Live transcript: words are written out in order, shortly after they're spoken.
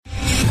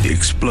the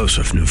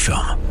explosive new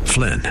film,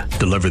 Flynn,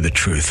 deliver the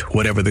truth,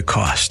 whatever the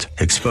cost,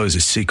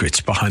 exposes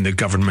secrets behind the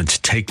government's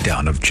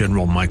takedown of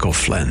General Michael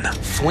Flynn.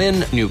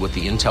 Flynn knew what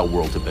the intel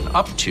world had been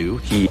up to.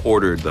 He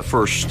ordered the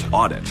first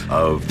audit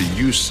of the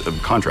use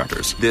of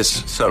contractors.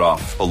 This set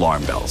off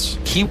alarm bells.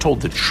 He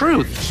told the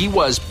truth. He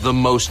was the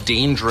most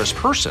dangerous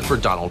person for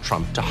Donald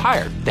Trump to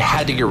hire. They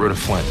had to get rid of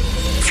Flynn.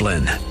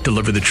 Flynn,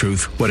 deliver the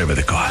truth, whatever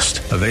the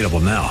cost. Available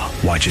now.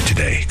 Watch it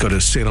today. Go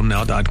to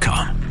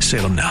salemnow.com.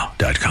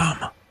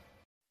 salemnow.com.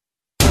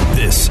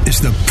 This is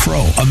the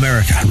Pro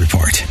America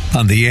Report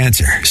on The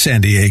Answer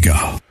San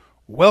Diego.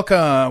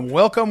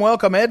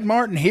 Welcome. Ed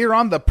Martin here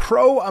on the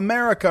Pro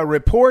America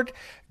Report.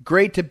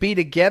 Great to be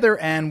together,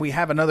 and we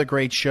have another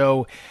great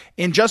show.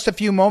 In just a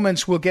few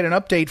moments, we'll get an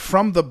update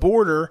from the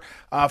border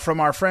from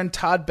our friend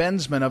Todd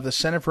Bensman of the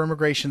Center for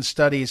Immigration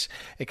Studies.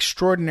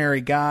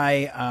 Extraordinary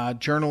guy,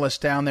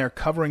 journalist down there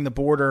covering the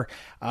border,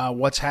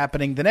 what's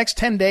happening. The next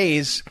 10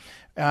 days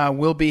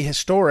will be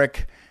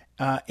historic.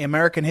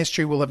 American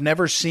history will have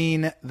never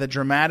seen the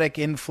dramatic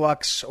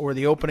influx or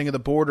the opening of the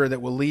border that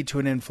will lead to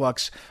an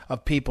influx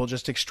of people.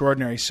 Just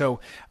extraordinary. So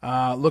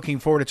looking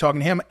forward to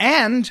talking to him.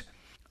 And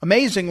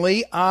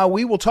amazingly,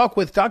 we will talk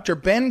with Dr.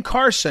 Ben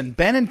Carson.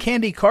 Ben and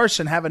Candy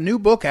Carson have a new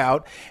book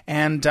out,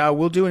 and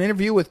we'll do an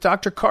interview with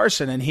Dr.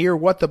 Carson and hear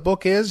what the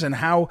book is and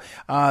how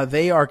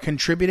they are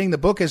contributing. The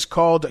book is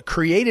called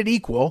Created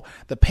Equal,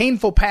 The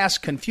Painful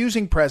Past,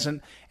 Confusing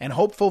Present, and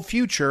Hopeful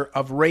Future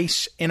of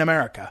Race in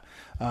America.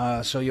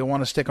 So you'll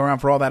want to stick around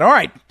for all that. All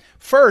right,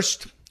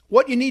 first,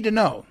 what you need to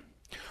know.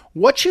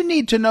 What you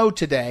need to know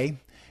today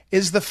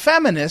is the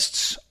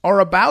feminists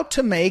are about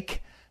to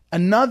make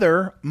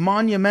another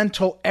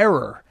monumental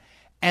error,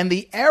 and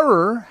the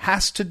error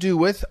has to do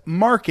with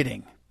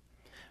marketing.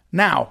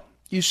 Now,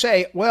 you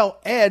say, well,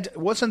 Ed,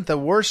 wasn't the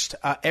worst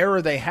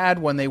error they had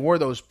when they wore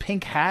those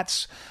pink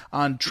hats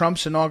on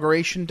Trump's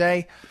inauguration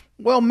day?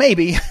 Well,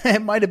 maybe.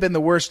 It might have been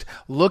the worst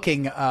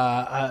looking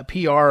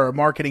PR or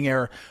marketing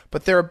error,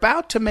 but they're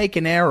about to make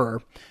an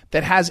error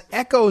that has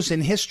echoes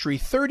in history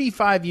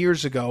 35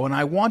 years ago, and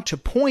I want to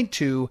point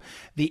to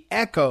the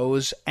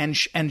echoes and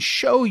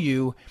show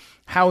you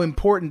how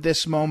important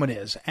this moment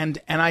is. And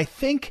I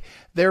think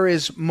there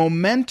is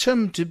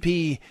momentum to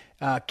be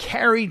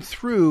carried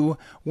through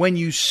when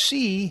you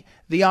see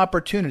the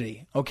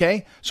opportunity,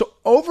 okay? So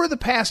over the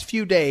past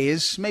few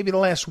days, maybe the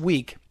last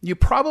week, you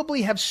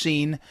probably have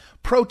seen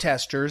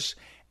protesters,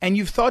 and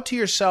you've thought to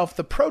yourself,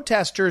 the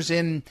protesters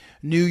in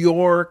New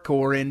York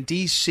or in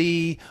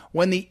D.C.,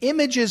 when the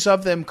images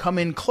of them come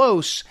in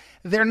close,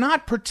 they're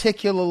not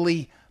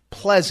particularly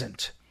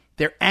pleasant.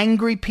 They're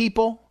angry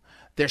people.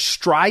 They're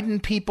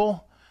strident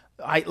people.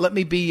 Let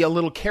me be a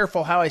little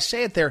careful how I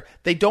say it there.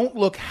 They don't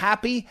look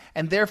happy,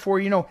 and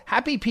therefore,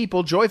 happy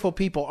people, joyful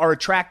people are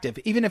attractive.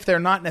 Even if they're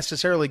not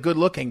necessarily good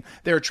looking,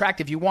 they're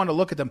attractive. You want to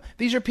look at them.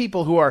 These are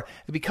people who are,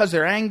 because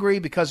they're angry,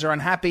 because they're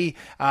unhappy,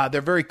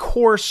 they're very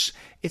coarse.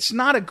 It's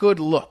not a good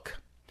look.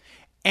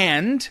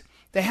 And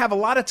they have a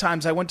lot of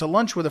times. I went to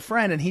lunch with a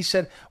friend, and he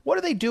said, what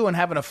are they doing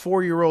having a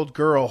 4-year-old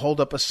girl hold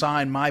up a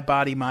sign, "My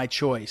body, my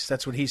choice"?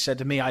 That's what he said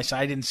to me. I said,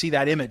 I didn't see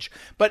that image.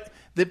 But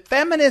the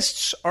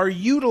feminists are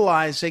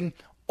utilizing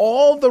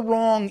all the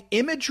wrong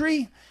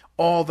imagery,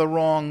 all the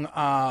wrong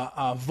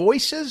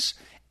voices,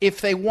 if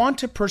they want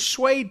to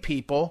persuade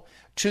people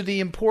to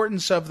the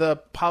importance of the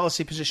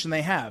policy position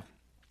they have.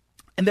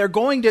 And they're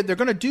going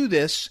to do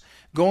this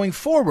going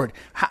forward.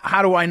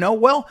 How do I know?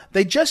 Well,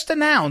 they just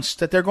announced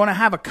that they're going to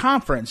have a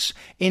conference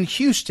in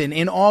Houston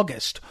in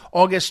August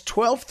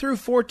 12th through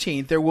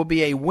 14th. There will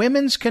be a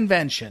women's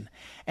convention,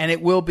 and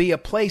it will be a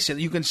place that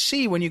you can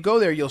see when you go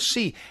there. You'll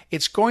see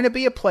it's going to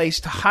be a place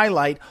to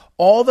highlight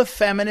all the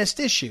feminist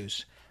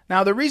issues.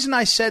 Now, the reason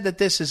I said that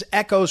this is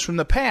echoes from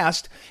the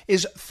past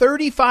is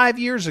 35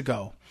 years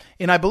ago,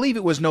 and I believe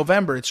it was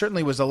November, it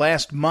certainly was the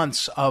last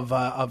months of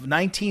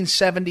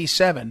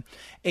 1977,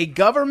 a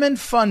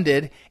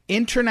government-funded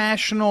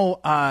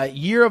International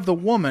Year of the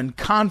Woman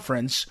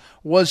conference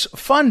was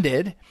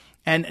funded,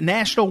 and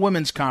National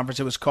Women's Conference,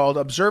 it was called,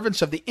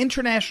 Observance of the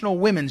International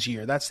Women's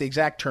Year. That's the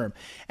exact term.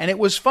 And it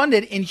was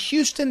funded in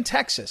Houston,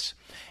 Texas.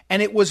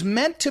 And it was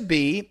meant to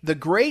be the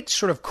great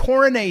sort of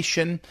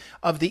coronation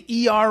of the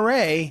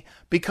ERA,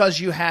 because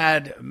you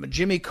had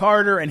Jimmy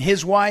Carter and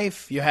his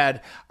wife, you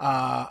had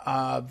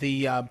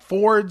the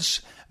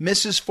Fords,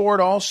 Mrs.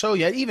 Ford also,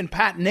 you had even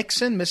Pat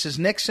Nixon, Mrs.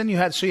 Nixon. You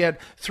had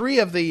two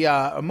of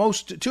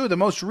the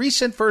most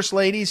recent first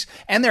ladies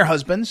and their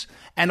husbands,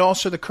 and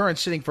also the current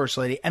sitting first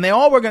lady. And they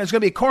all were it's going to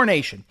be a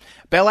coronation.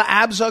 Bella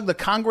Abzug, the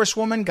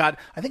congresswoman, got,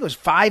 I think it was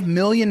 $5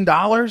 million.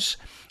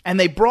 And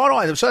they brought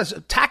all, so that's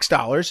tax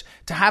dollars,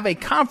 to have a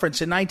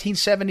conference in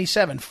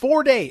 1977,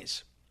 4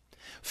 days.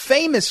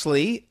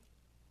 Famously,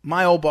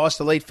 my old boss,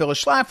 the late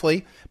Phyllis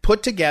Schlafly,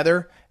 put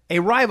together a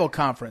rival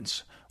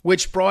conference,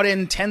 which brought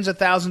in tens of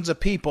thousands of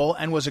people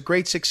and was a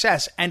great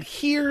success. And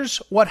here's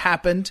what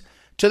happened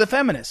to the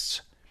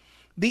feminists.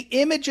 The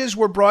images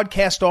were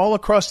broadcast all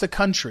across the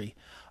country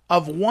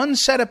of one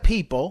set of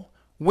people,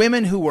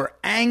 women who were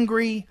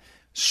angry,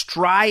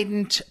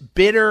 strident,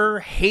 bitter,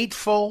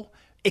 hateful,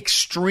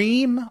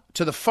 extreme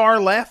to the far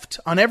left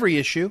on every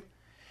issue.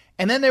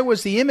 And then there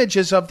was the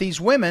images of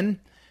these women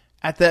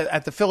at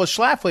the Phyllis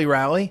Schlafly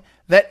rally,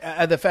 that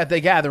at the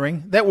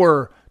gathering, that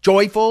were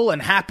joyful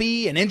and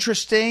happy and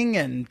interesting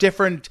and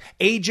different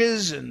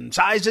ages and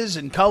sizes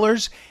and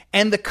colors.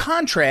 And the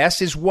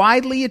contrast is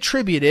widely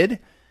attributed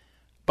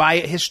by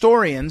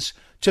historians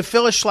to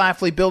Phyllis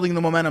Schlafly building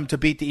the momentum to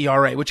beat the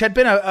ERA, which had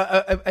been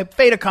a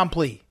fait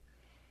accompli.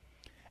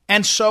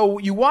 And so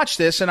you watch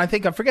this, and I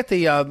forget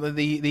the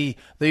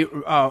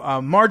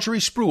Marjorie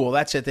Spruill,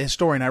 that's it, the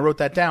historian, I wrote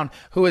that down,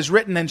 who has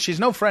written, and she's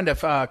no friend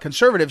of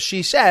conservatives,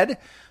 she said,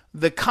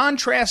 the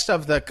contrast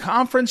of the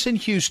conference in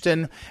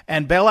Houston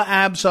and Bella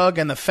Abzug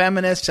and the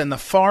feminists and the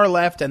far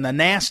left and the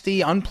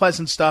nasty,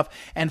 unpleasant stuff,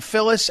 and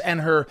Phyllis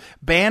and her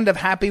band of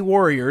happy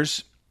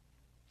warriors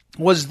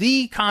was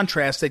the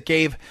contrast that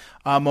gave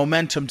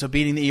momentum to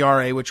beating the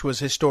ERA, which was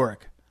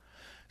historic.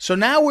 So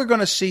now we're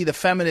going to see the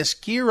feminists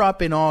gear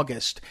up in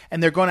August,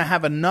 and they're going to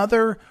have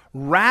another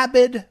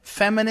rabid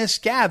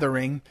feminist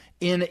gathering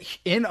in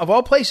of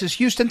all places,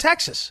 Houston,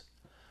 Texas,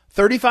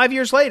 35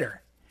 years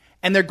later.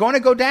 And they're going to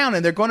go down,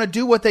 and they're going to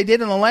do what they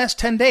did in the last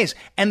 10 days.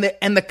 And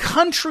the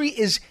country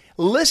is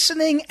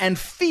listening and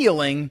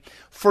feeling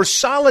for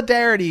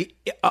solidarity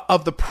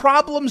of the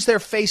problems they're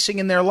facing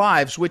in their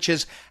lives, which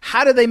is,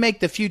 how do they make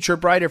the future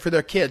brighter for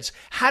their kids?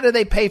 How do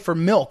they pay for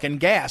milk and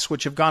gas,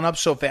 which have gone up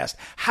so fast?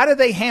 How do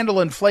they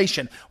handle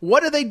inflation?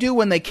 What do they do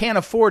when they can't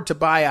afford to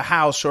buy a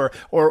house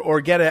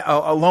or get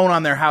a loan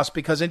on their house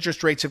because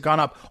interest rates have gone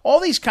up? All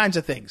these kinds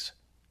of things.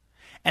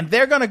 And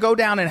they're going to go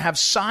down and have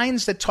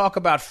signs that talk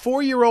about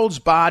 4-year-olds'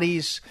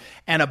 bodies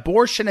and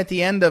abortion at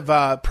the end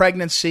of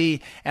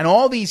pregnancy and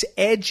all these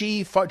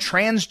edgy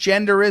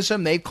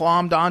transgenderism. They've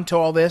glommed onto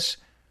all this.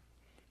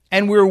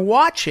 And we're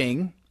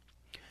watching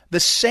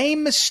the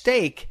same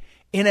mistake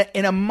in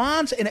a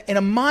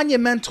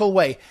monumental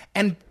way.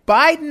 And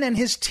Biden and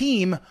his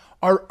team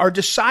are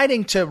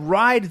deciding to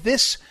ride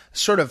this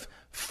sort of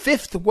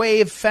fifth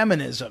wave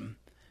feminism.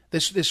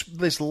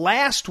 This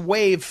last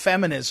wave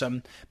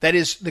feminism that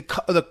is the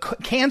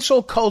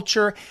cancel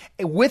culture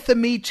with the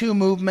Me Too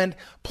movement,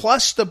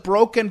 plus the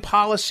broken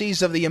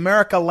policies of the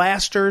America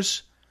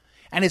Lasters.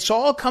 And it's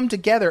all come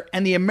together,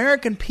 and the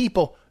American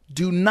people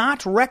do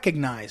not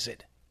recognize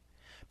it.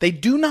 They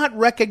do not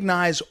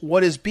recognize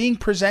what is being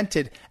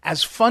presented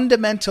as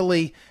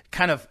fundamentally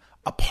kind of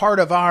a part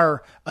of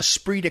our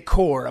esprit de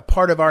corps, a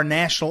part of our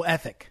national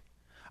ethic.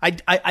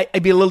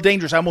 I'd be a little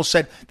dangerous. I almost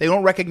said they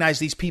don't recognize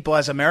these people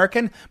as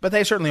American, but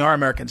they certainly are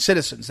American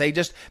citizens. They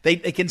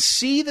can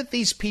see that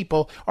these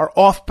people are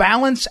off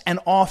balance and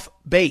off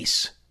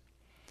base.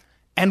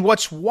 And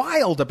what's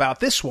wild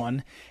about this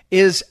one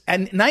is,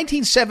 in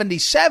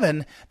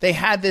 1977, they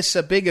had this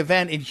big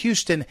event in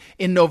Houston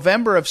in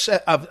November of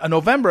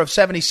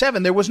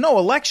 77. There was no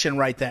election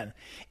right then.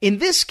 In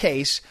this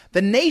case,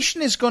 the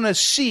nation is going to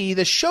see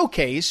the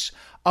showcase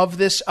of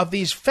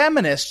these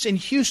feminists in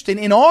Houston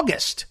in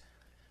August,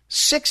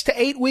 6 to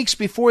 8 weeks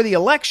before the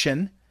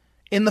election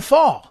in the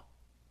fall.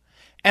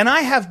 And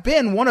I have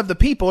been one of the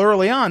people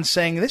early on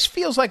saying this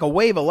feels like a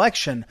wave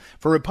election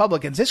for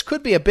Republicans. This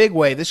could be a big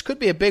wave. This could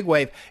be a big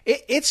wave.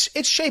 It's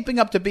shaping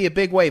up to be a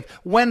big wave.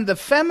 When the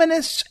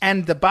feminists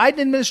and the Biden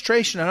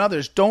administration and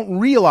others don't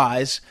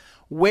realize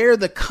where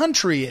the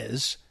country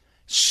is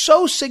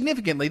so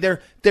significantly,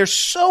 they're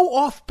so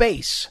off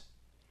base.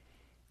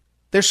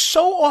 They're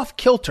so off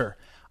kilter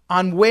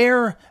on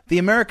where the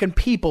American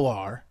people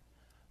are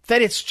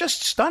that it's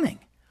just stunning.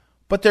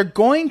 But they're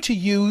going to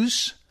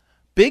use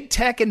big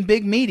tech and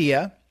big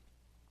media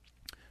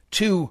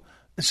to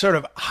sort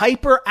of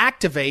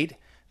hyper-activate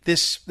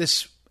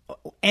this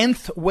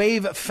nth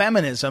wave of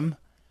feminism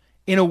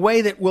in a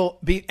way that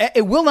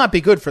it will not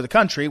be good for the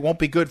country. It won't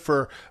be good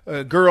for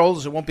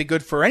girls. It won't be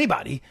good for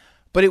anybody.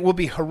 But it will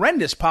be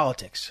horrendous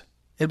politics.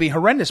 It'll be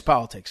horrendous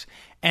politics.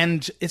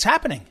 And it's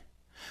happening.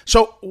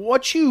 So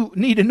what you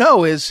need to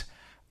know is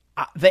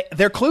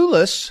they're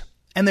clueless.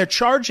 And they're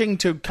charging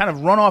to kind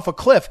of run off a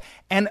cliff.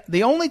 And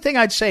the only thing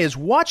I'd say is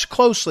watch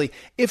closely.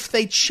 If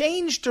they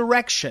change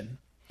direction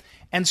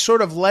and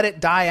sort of let it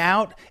die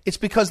out, it's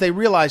because they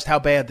realized how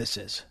bad this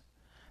is.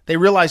 They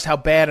realized how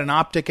bad an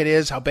optic it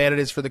is, how bad it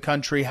is for the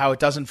country, how it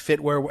doesn't fit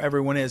where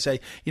everyone is.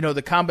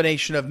 The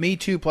combination of Me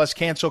Too plus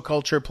cancel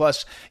culture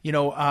plus,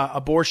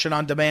 abortion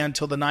on demand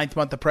till the 9th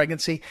month of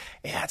pregnancy.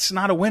 It's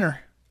not a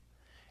winner.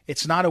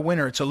 It's not a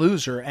winner. It's a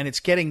loser. And it's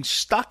getting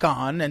stuck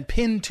on and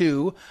pinned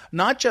to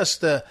not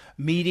just the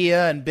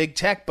media and big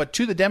tech, but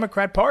to the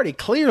Democrat Party,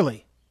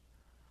 clearly.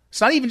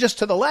 It's not even just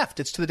to the left.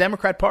 It's to the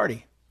Democrat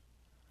Party.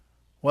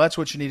 Well, that's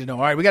what you need to know.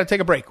 All right, we got to take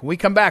a break. When we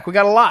come back, we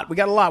got a lot. We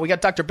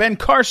got Dr. Ben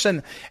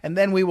Carson, and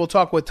then we will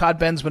talk with Todd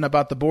Bensman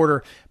about the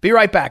border. Be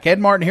right back. Ed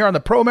Martin here on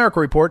the Pro America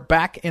Report.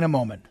 Back in a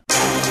moment.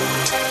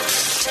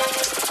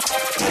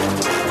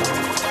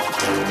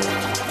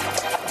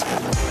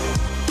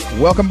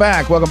 Welcome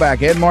back.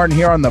 Ed Martin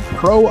here on the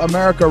Pro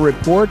America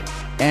Report.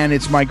 And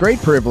it's my great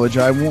privilege,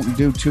 I won't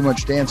do too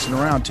much dancing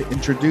around, to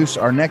introduce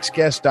our next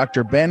guest,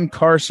 Dr. Ben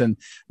Carson.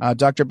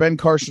 Dr. Ben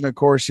Carson, of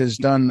course, has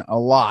done a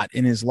lot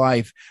in his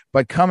life,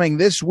 but coming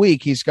this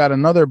week, he's got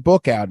another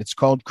book out. It's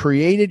called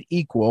Created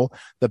Equal: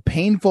 The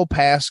Painful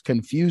Past,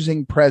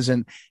 Confusing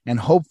Present, and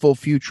Hopeful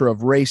Future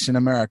of Race in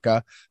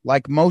America.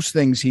 Like most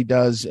things he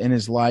does in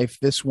his life,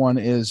 this one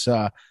is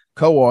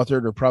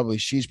co-authored, or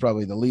she's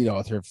probably the lead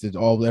author, if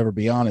I'll ever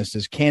be honest,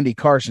 is Candy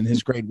Carson,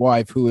 his great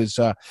wife, who is,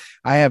 I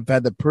have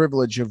had the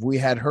privilege of, we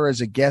had her as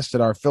a guest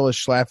at our Phyllis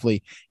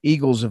Schlafly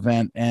Eagles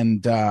event,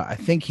 and I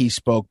think he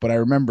spoke, but I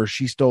remember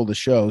she stole the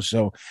show,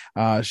 so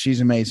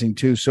she's amazing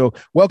too. So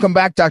welcome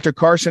back, Dr.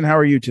 Carson. How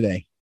are you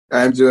today?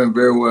 I'm doing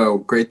very well.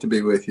 Great to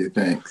be with you.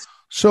 Thanks.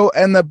 So,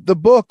 and the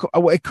book,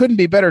 it couldn't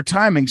be better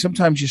timing.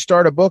 Sometimes you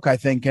start a book, I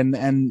think, and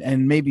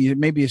maybe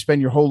you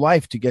spend your whole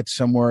life to get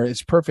somewhere.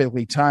 It's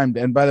perfectly timed.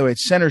 And by the way,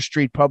 it's Center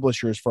Street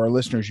Publishers for our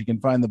listeners. You can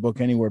find the book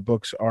anywhere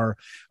books are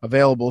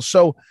available.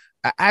 So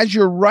as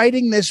you're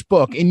writing this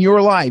book in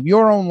your life,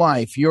 your own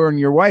life, your and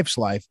your wife's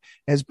life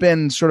has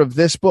been sort of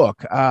this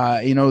book,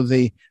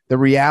 the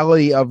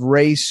reality of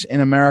race in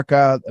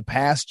America, the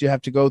past you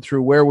have to go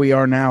through, where we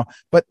are now.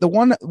 But the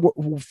one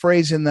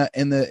phrase in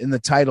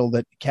the title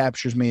that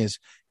captures me is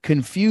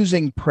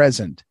confusing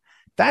present.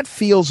 That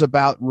feels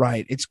about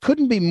right. It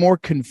couldn't be more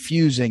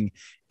confusing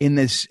in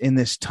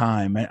this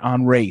time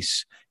on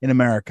race in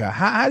America.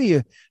 How do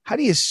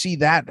you see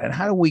that, and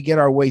how do we get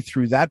our way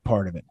through that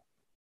part of it?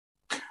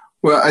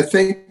 Well, I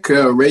think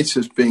race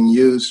is being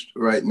used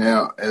right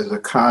now as a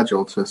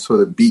cudgel to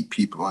sort of beat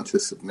people into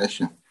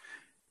submission,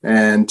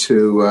 and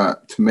to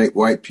make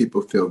white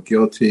people feel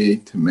guilty,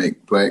 to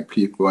make black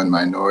people and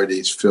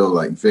minorities feel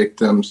like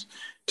victims,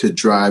 to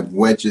drive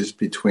wedges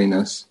between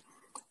us.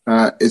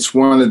 It's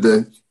one of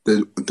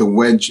the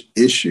wedge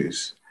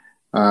issues.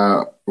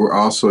 We're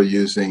also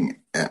using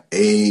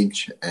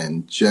age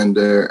and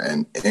gender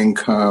and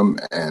income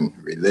and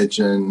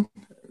religion,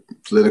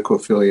 political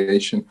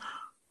affiliation,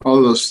 all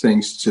of those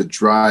things to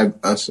drive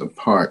us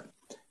apart.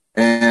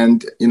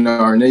 And,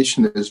 our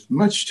nation is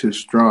much too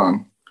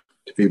strong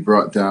to be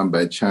brought down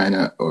by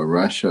China or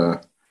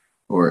Russia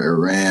or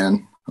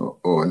Iran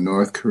or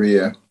North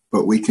Korea,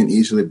 but we can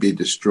easily be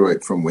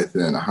destroyed from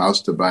within. A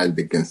house divided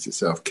against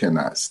itself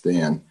cannot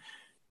stand.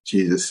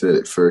 Jesus said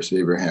it first,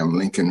 Abraham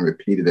Lincoln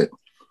repeated it.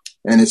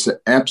 And it's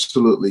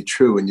absolutely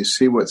true. And you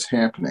see what's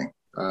happening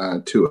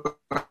to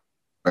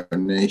our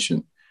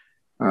nation.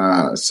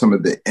 Some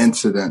of the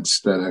incidents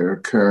that are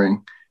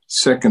occurring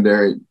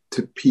secondary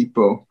to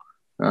people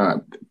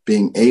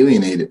being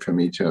alienated from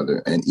each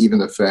other. And even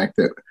the fact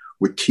that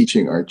we're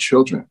teaching our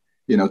children,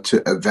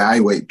 to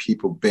evaluate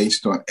people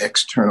based on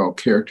external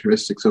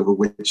characteristics over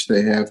which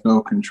they have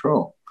no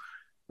control,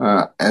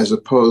 as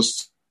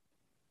opposed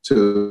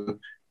to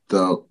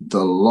the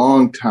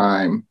long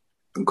time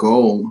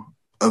goal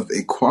of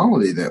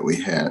equality that we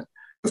had,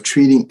 of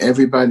treating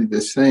everybody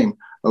the same,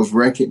 of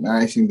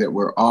recognizing that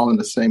we're all in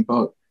the same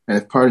boat. And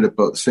if part of the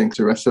boat sinks,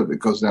 the rest of it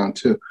goes down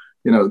too.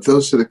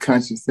 Those are the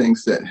kinds of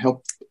things that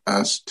help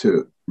us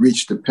to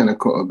reach the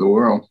pinnacle of the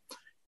world.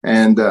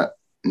 And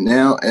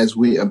now as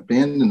we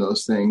abandon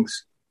those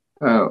things,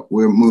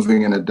 we're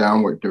moving in a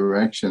downward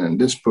direction. And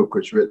this book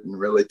was written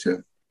really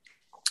to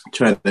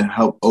try to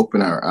help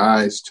open our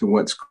eyes to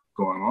what's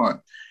going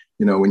on.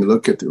 When you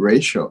look at the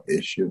racial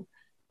issue,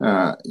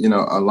 a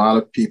lot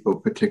of people,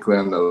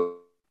 particularly on the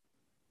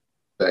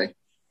day,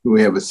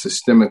 we have a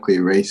systemically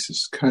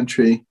racist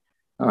country.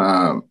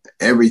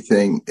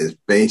 Everything is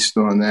based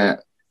on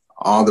that.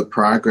 All the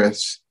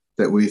progress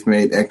that we've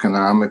made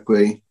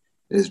economically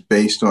is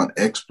based on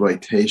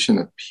exploitation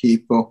of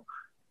people,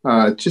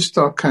 just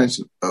all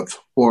kinds of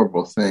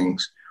horrible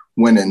things.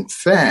 When in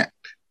fact,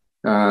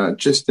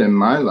 just in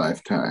my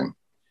lifetime,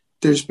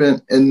 there's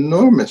been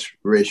enormous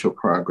racial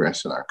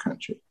progress in our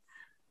country.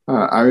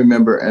 I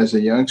remember as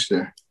a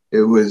youngster,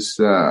 it was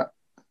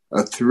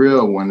a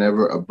thrill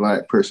whenever a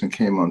black person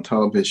came on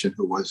television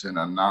who was in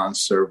a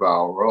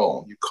non-servile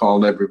role. You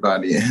called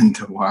everybody in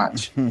to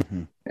watch.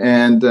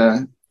 And,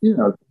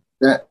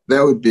 that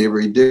would be a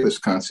ridiculous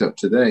concept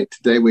today.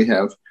 Today we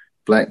have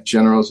black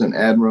generals and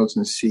admirals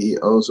and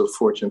CEOs of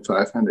Fortune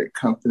 500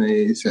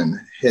 companies and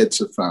heads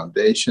of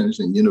foundations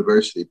and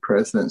university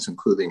presidents,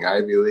 including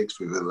Ivy Leagues.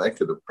 We've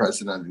elected a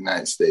president of the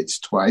United States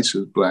twice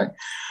who's black,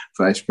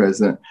 vice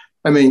president.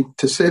 I mean,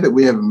 to say that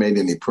we haven't made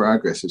any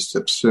progress is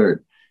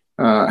absurd.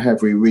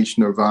 Have we reached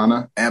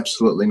nirvana?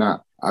 Absolutely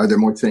not. Are there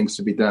more things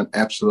to be done?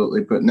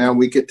 Absolutely. But now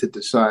we get to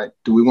decide,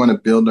 do we want to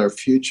build our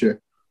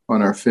future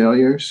on our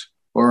failures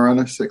or on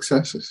our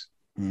successes?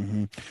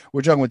 Mm-hmm.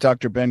 We're talking with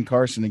Dr. Ben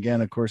Carson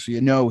again. Of course,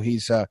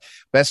 he's a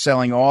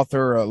best-selling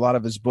author. A lot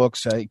of his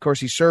books. Of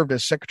course, he served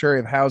as Secretary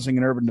of Housing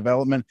and Urban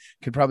Development.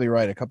 Could probably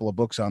write a couple of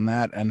books on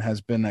that, and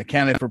has been a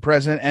candidate for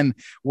president, and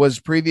was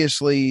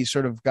previously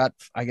sort of got,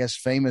 I guess,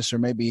 famous, or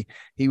maybe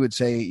he would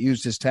say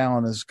used his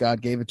talent as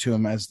God gave it to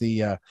him, as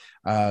the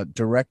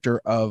director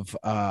of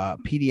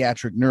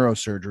pediatric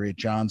neurosurgery at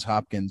Johns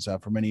Hopkins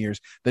for many years.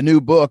 The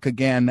new book,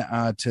 again,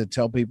 to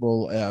tell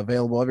people,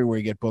 available everywhere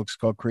you get books,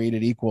 called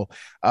Created Equal.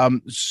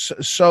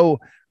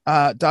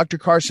 Dr.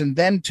 Carson,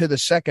 then to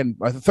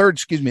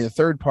the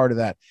third part of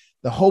that,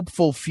 the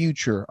hopeful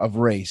future of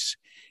race.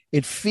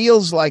 It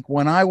feels like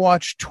when I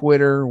watch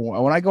Twitter,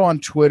 when I go on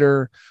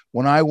Twitter,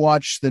 when I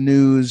watch the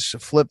news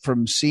flip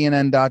from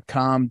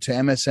CNN.com to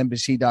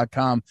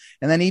MSNBC.com,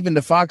 and then even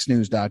to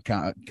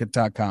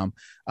FoxNews.com,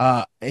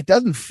 it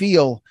doesn't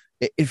feel,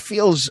 it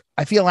feels,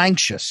 I feel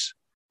anxious.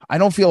 I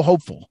don't feel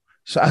hopeful.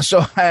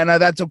 So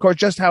that's, of course,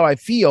 just how I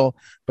feel.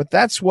 But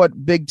that's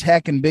what big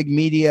tech and big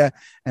media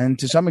and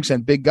to some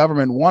extent big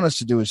government want us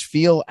to do, is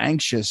feel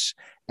anxious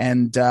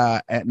and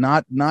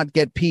not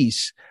get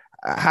peace.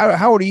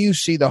 How do you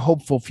see the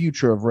hopeful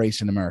future of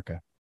race in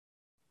America?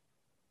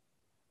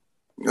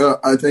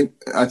 I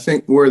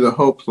think where the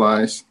hope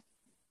lies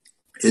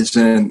is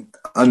in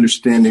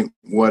understanding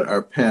what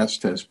our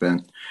past has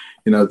been.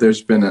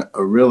 There's been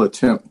a real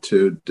attempt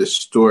to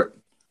distort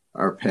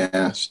our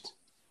past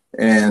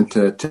and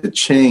to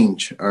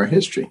change our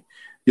history.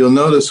 You'll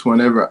notice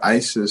whenever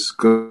ISIS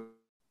goes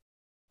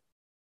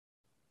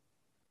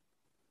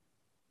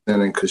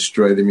in and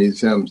destroy the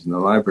museums and the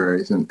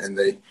libraries, and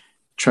they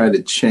try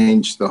to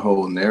change the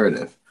whole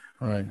narrative.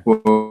 Right.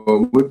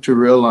 Well, we have to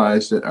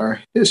realize that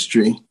our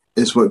history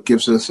is what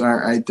gives us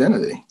our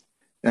identity.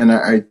 And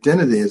our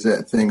identity is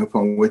that thing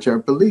upon which our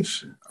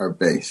beliefs are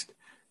based.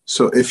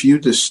 So if you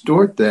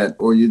distort that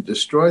or you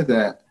destroy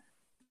that,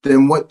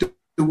 then what do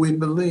we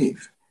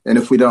believe? And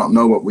if we don't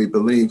know what we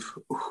believe,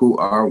 who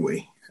are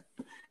we?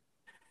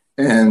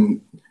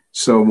 And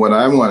so what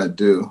I want to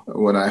do,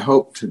 what I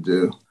hope to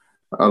do,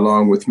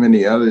 along with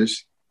many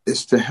others,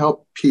 is to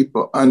help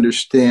people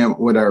understand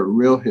what our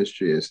real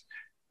history is,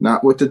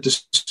 not what the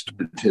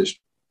distorted history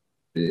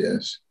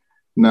is,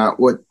 not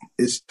what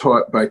is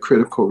taught by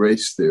critical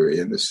race theory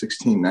in the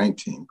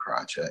 1619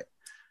 Project,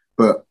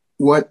 but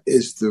what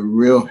is the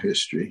real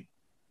history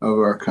of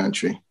our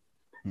country?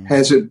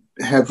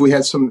 Have we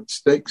had some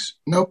mistakes?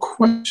 No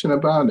question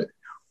about it.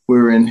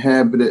 We're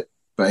inhabited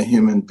by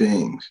human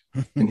beings,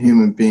 and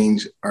human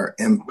beings are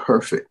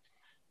imperfect,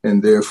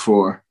 and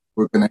therefore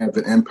we're going to have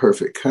an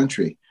imperfect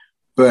country.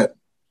 But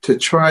to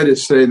try to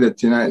say that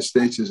the United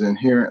States is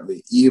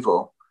inherently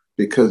evil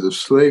because of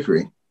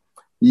slavery,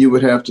 you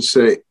would have to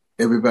say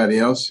everybody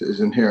else is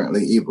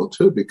inherently evil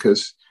too,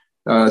 because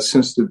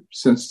since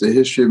the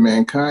history of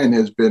mankind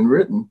has been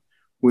written,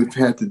 we've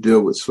had to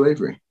deal with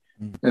slavery.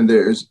 And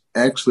there is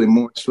actually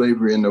more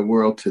slavery in the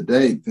world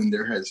today than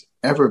there has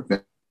ever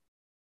been.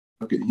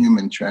 Look at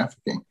human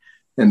trafficking.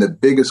 And the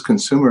biggest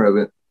consumer of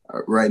it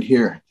right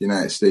here, the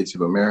United States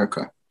of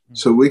America.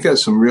 So we got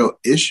some real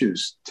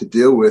issues to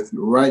deal with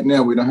right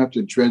now. We don't have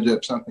to dredge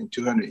up something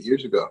 200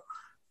 years ago.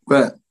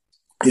 But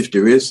if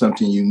there is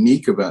something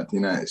unique about the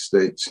United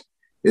States,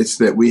 it's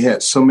that we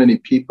had so many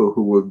people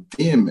who were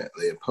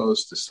vehemently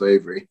opposed to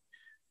slavery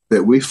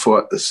that we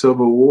fought the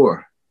Civil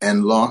War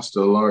and lost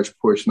a large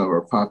portion of our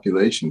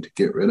population to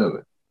get rid of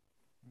it.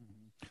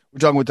 We're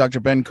talking with Dr.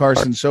 Ben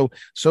Carson. So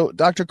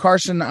Dr.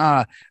 Carson,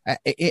 the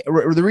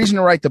reason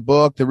to write the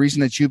book, the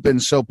reason that you've been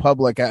so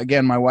public,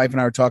 again, my wife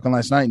and I were talking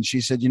last night, and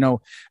she said,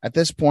 at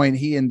this point,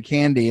 he and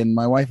Candy, and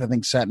my wife, I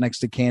think, sat next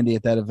to Candy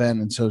at that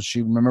event, and so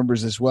she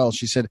remembers this well.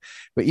 She said,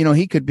 but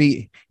they could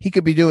be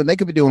doing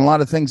a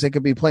lot of things. They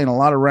could be playing a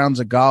lot of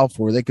rounds of golf,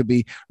 or they could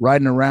be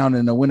riding around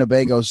in a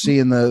Winnebago,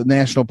 seeing the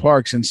national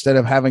parks instead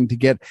of having to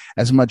get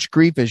as much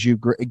grief as you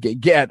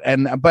get.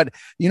 But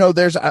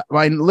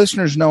my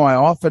listeners know I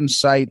often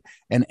cite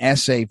an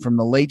essay from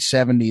the late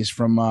 70s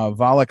from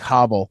Václav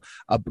Havel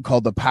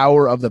called The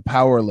Power of the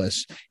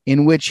Powerless,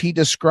 in which he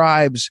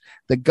describes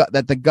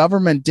that the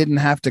government didn't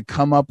have to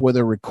come up with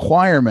a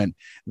requirement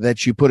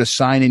that you put a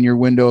sign in your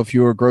window if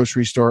you were a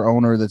grocery store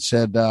owner that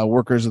said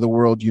workers of the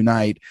world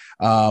unite.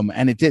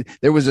 And it did.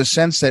 There was a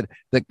sense that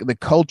the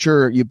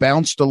culture, you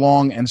bounced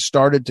along and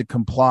started to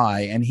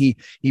comply. And he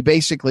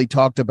basically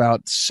talked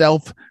about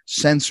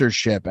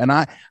self-censorship. And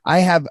I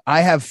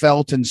have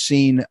felt and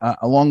seen,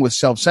 along with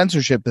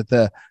self-censorship, that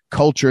the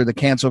culture, the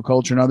cancel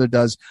culture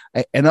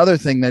another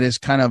thing that is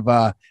kind of,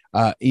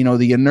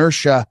 the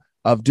inertia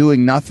of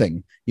doing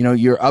nothing.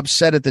 You're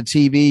upset at the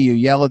TV, you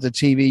yell at the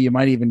TV, you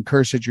might even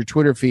curse at your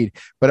Twitter feed,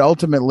 but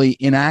ultimately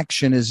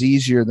inaction is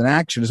easier than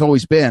action. It's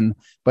always been.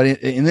 But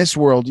in this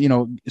world,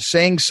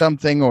 saying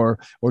something or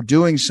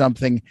doing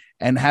something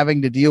and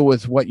having to deal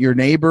with what your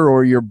neighbor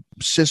or your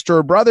sister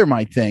or brother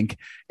might think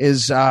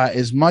is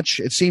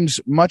seems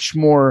much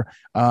more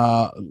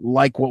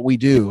like what we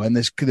do. And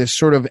this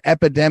sort of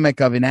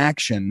epidemic of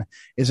inaction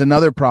is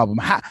another problem.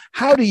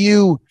 How do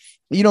you,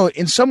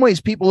 in some ways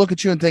people look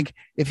at you and think,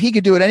 if he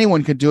could do it,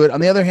 anyone could do it. On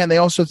the other hand, they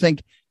also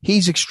think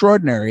he's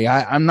extraordinary.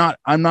 I'm not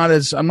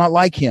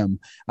like him.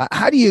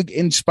 How do you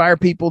inspire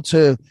people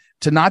to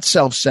not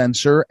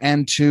self-censor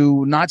and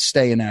to not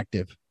stay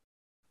inactive?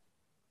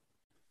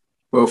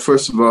 Well,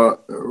 first of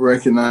all,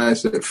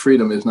 recognize that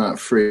freedom is not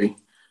free.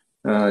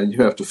 You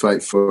have to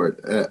fight for it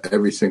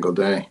every single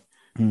day.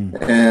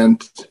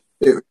 And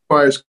It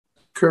requires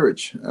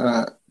courage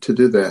to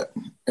do that.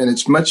 And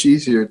it's much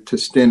easier to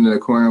stand in a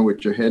corner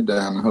with your head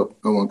down and hope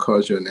no one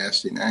calls you a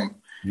nasty name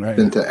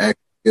than to actually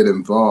get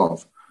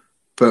involved.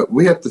 But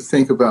we have to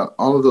think about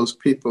all of those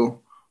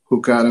people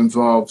who got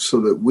involved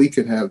so that we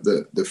could have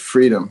the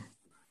freedom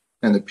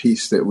and the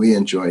peace that we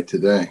enjoy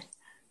today.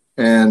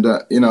 And,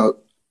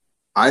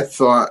 I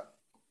thought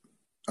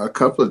a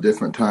couple of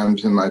different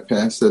times in my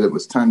past that it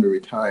was time to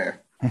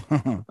retire.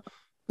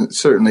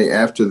 Certainly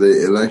after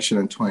the election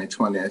in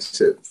 2020, I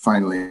said,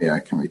 finally, I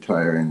can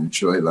retire and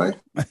enjoy life.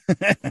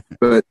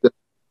 But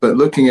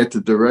looking at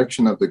the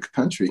direction of the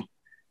country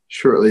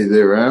shortly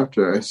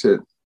thereafter, I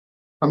said,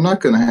 I'm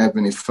not going to have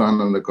any fun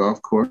on the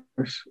golf course,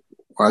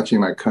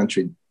 watching my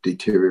country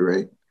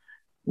deteriorate,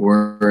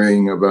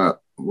 worrying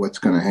about what's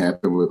going to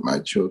happen with my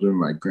children,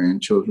 my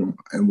grandchildren,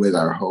 and with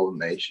our whole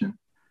nation.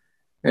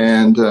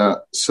 And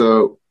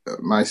so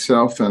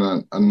myself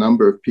and a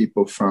number of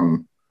people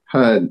from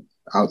HUD,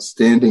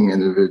 outstanding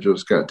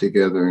individuals, got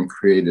together and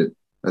created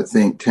a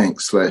think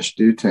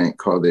tank/do tank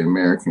called the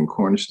American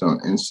Cornerstone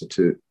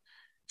Institute,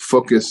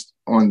 focused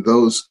on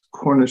those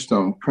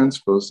cornerstone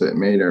principles that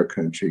made our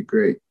country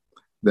great.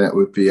 That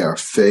would be our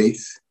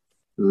faith,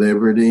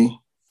 liberty,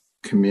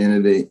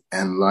 community,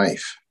 and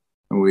life.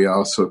 And we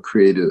also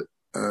created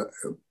a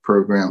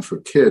program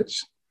for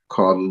kids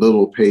called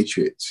Little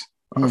Patriots,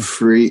 a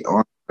free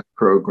online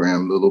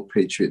program,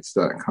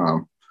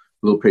 littlepatriots.com,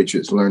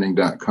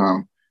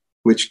 littlepatriotslearning.com,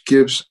 which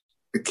gives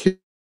the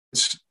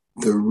kids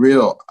the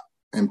real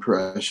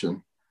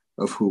impression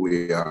of who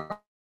we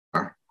are,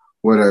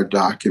 what our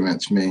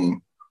documents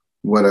mean,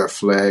 what our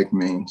flag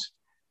means.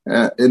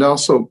 It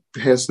also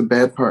has the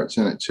bad parts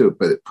in it too,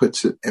 but it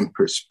puts it in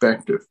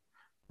perspective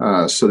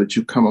so that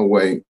you come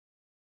away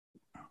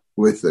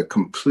with a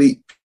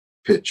complete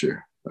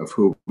picture of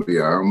who we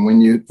are. And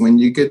when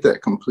you get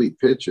that complete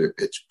picture,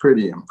 it's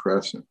pretty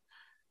impressive.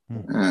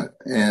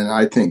 And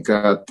I think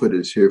God put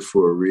us here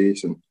for a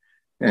reason.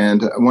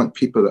 And I want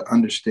people to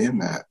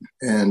understand that.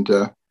 And,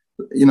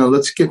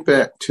 let's get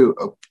back to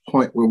a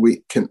point where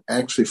we can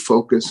actually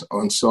focus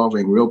on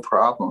solving real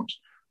problems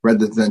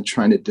rather than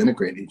trying to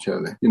denigrate each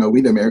other.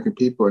 We, the American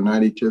people, are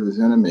not each other's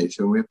enemies,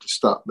 and we have to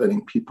stop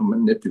letting people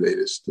manipulate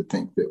us to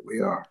think that we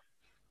are.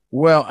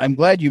 Well, I'm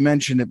glad you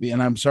mentioned it,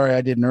 and I'm sorry I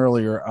didn't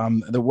earlier.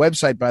 The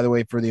website, by the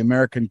way, for the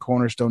American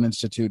Cornerstone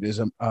Institute is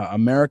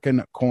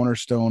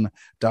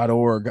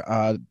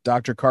americancornerstone.org.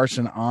 Dr.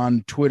 Carson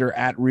on Twitter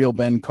at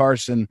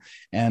RealBenCarson,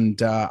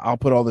 and I'll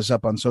put all this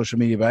up on social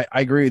media. But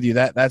I agree with you.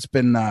 That's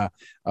been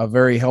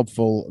very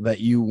helpful that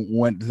you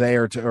went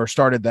there or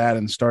started that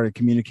and started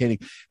communicating.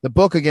 The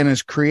book, again,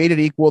 is Created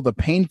Equal: The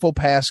Painful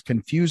Past,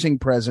 Confusing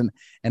Present,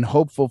 and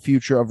Hopeful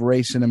Future of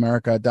Race in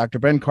America. Dr.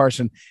 Ben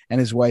Carson and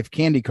his wife,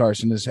 Candy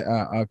Carson, is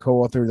a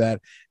co-author of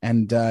that,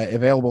 and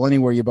available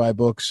anywhere you buy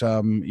books.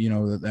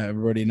 That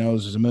everybody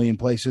knows there's a million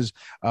places.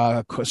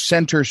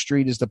 Center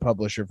Street is the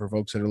publisher for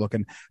folks that are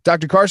looking.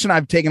 Dr. Carson,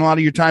 I've taken a lot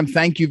of your time.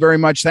 Thank you very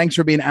much. Thanks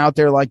for being out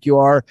there like you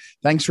are.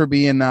 Thanks for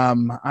being,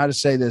 how to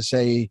say this,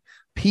 a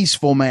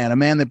peaceful man, a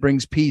man that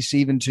brings peace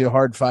even to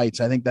hard fights.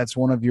 I think that's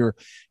one of your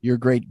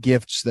great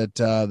gifts that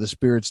the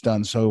Spirit's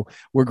done. So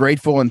we're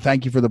grateful, and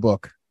thank you for the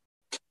book.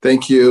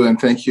 Thank you, and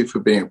thank you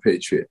for being a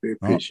patriot. We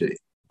appreciate it.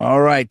 All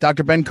right,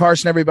 Dr. Ben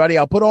Carson, everybody.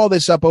 I'll put all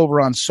this up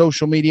over on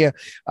social media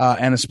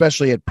and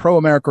especially at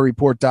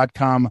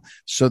proamericareport.com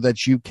so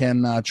that you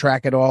can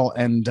track it all,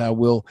 and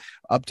we'll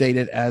update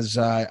it as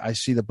I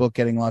see the book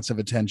getting lots of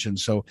attention.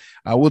 So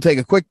we'll take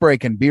a quick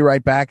break and be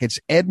right back. It's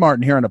Ed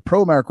Martin here on the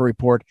Pro America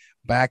Report.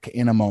 Back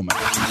in a moment.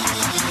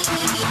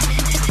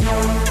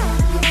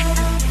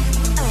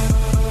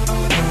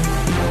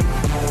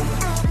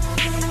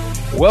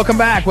 Welcome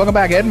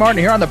back. Ed Martin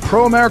here on the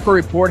Pro America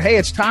Report. Hey,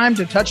 it's time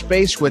to touch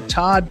base with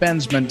Todd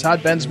Bensman. Todd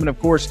Bensman, of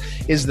course,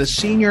 is the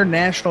Senior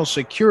National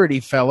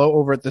Security Fellow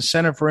over at the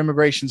Center for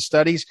Immigration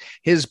Studies.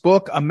 His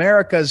book,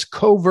 America's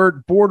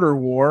Covert Border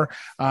War,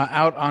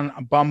 out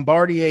on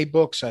Bombardier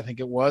Books, I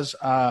think it was.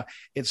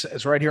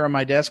 It's right here on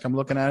my desk. I'm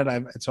looking at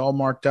it. It's all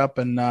marked up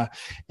and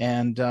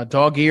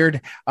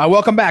dog-eared.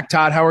 Welcome back,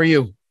 Todd. How are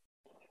you?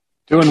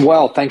 Doing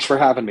well. Thanks for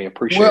having me.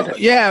 Appreciate it.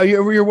 Yeah,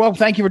 you're welcome.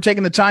 Thank you for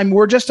taking the time.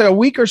 We're just a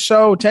week or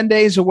so, 10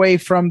 days away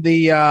from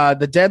the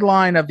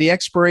deadline of the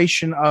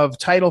expiration of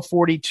Title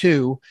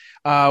 42,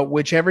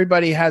 which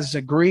everybody has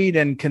agreed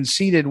and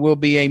conceded will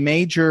be a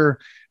major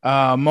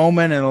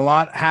moment and a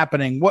lot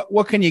happening.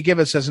 What can you give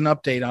us as an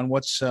update on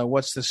what's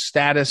the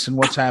status and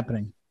what's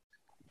happening?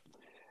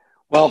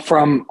 Well,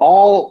 from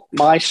all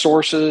my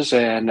sources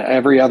and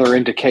every other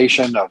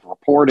indication of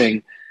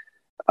reporting,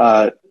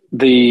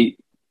 the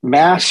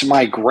mass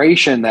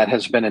migration that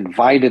has been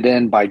invited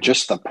in by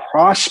just the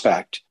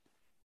prospect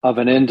of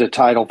an end to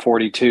Title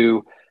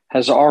 42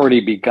 has already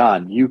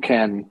begun. You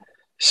can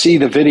see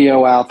the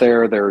video out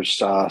there. There's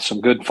some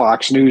good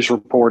Fox News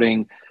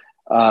reporting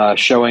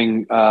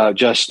showing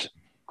just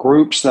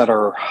groups that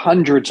are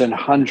hundreds and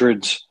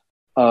hundreds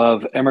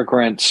of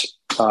immigrants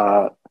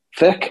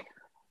thick,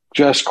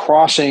 just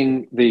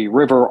crossing the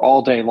river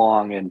all day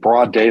long in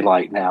broad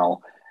daylight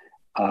now.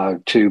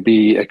 to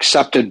be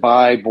accepted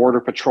by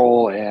Border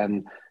Patrol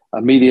and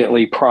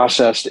immediately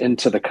processed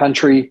into the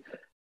country.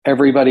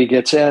 Everybody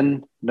gets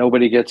in,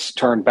 nobody gets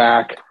turned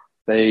back.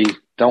 They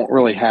don't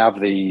really have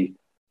the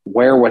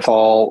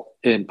wherewithal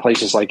in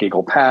places like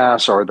Eagle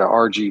Pass or the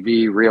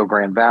RGV, Rio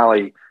Grande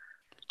Valley,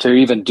 to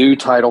even do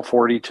Title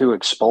 42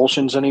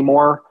 expulsions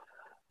anymore.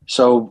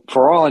 So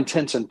for all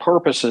intents and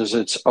purposes,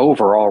 it's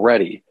over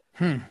already.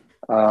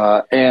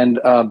 But as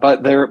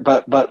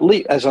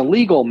a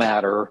legal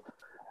matter,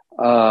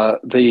 there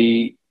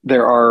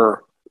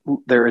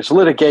is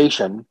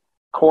litigation,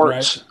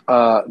 courts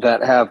that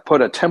have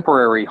put a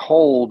temporary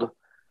hold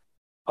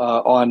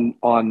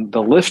on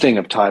the lifting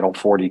of Title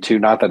 42.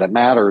 Not that it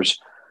matters,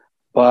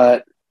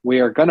 but we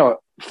are going to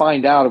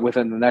find out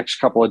within the next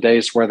couple of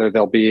days whether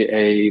there'll be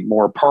a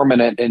more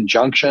permanent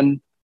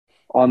injunction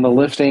on the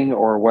lifting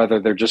or whether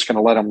they're just going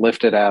to let them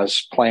lift it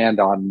as planned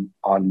on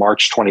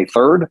March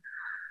 23rd.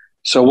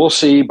 So we'll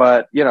see.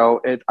 But,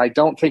 I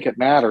don't think it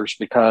matters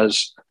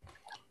because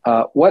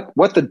what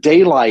the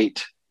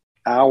daylight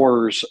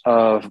hours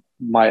of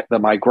the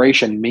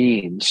migration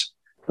means,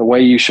 the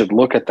way you should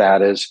look at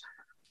that is,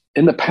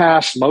 in the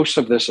past, most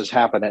of this has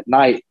happened at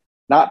night,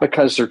 not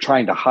because they're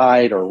trying to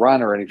hide or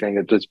run or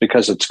anything. It's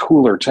because it's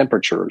cooler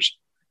temperatures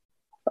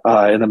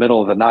in the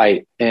middle of the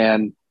night.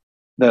 And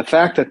the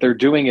fact that they're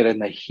doing it in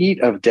the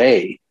heat of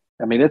day,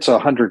 I mean, it's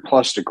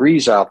 100+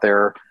 degrees out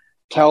there,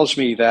 tells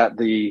me that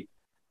the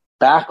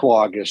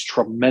backlog is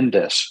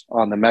tremendous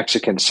on the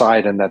Mexican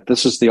side and that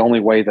this is the only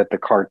way that the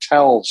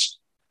cartels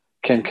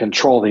can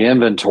control the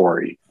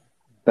inventory,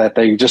 that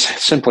they just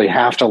simply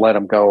have to let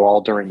them go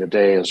all during the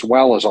day as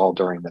well as all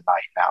during the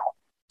night now.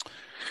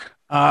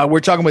 We're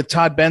talking with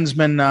Todd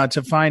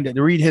Bensman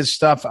to read his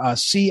stuff.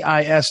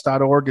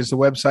 CIS.org is the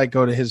website.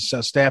 Go to his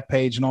staff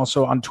page, and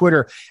also on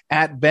Twitter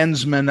at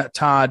Bensman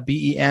Todd,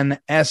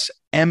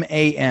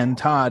 BENSMAN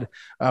Todd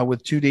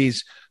with 2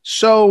 Ds.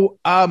 So,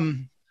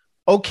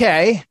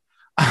 okay.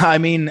 I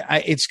mean,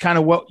 it's kind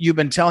of what you've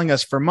been telling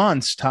us for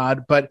months,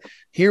 Todd, but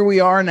here we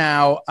are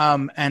now.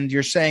 And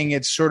you're saying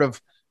it's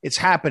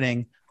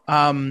happening.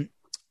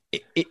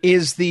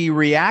 Is the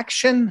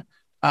reaction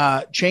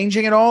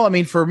changing at all? I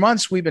mean, for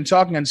months we've been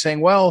talking and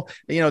saying, well,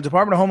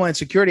 Department of Homeland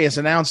Security has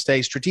announced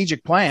a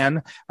strategic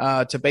plan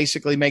to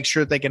basically make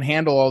sure that they can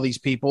handle all these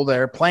people.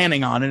 They're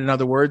planning on it, in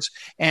other words.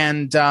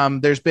 And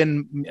there's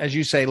been, as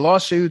you say,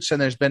 lawsuits, and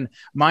there's been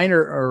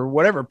minor or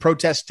whatever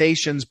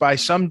protestations by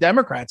some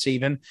Democrats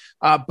even,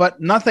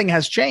 but nothing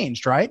has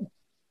changed, right?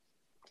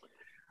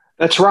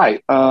 That's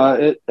right.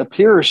 It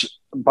appears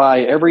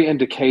by every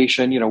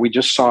indication, we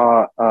just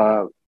saw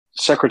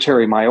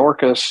Secretary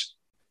Mayorkas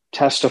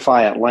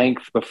testify at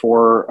length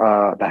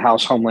before the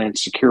House Homeland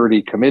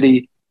Security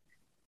Committee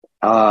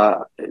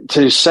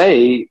to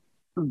say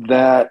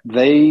that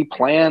they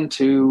plan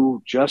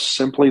to just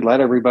simply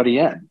let everybody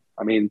in.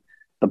 I mean,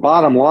 the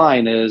bottom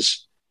line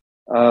is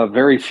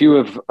very few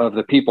of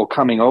the people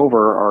coming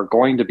over are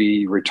going to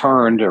be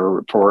returned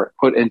or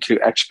put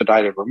into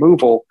expedited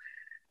removal.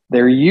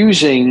 They're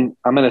using,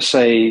 I'm going to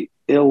say,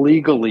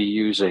 illegally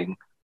using.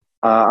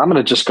 I'm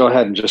going to just go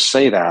ahead and just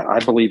say that. I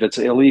believe it's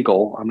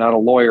illegal. I'm not a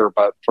lawyer,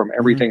 but from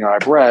everything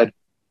I've read,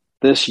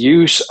 this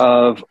use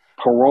of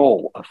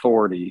parole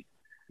authority,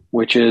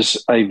 which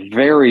is a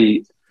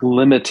very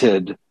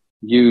limited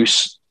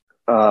use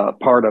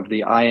part of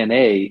the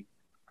INA,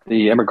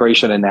 the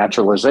Immigration and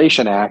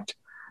Naturalization Act,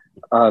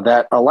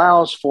 that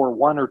allows for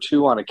one or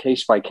two on a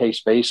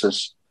case-by-case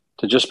basis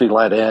to just be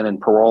let in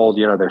and paroled.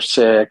 They're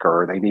sick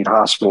or they need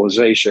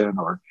hospitalization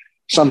or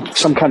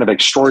some kind of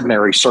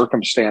extraordinary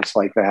circumstance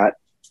like that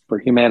for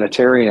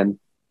humanitarian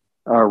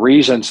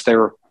reasons.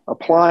 They're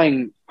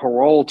applying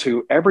parole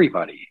to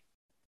everybody,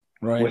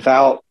 right,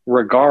 without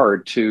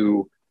regard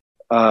to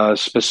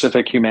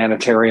specific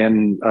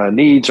humanitarian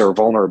needs or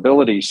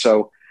vulnerability.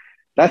 So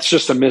that's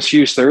just a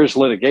misuse. There is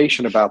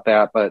litigation about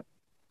that, but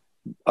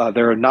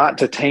they're not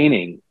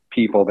detaining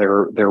people.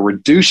 They're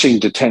reducing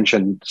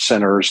detention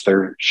centers.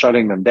 They're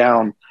shutting them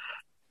down.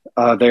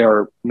 They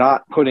are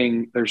not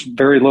there's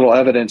very little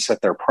evidence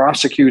that they're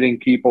prosecuting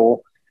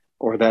people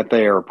or that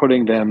they are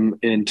putting them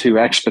into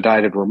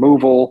expedited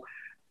removal.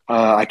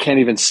 I can't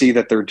even see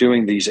that they're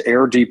doing these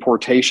air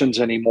deportations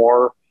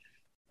anymore.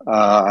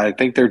 I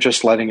think they're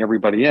just letting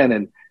everybody in.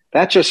 And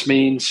that just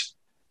means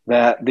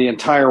that the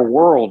entire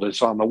world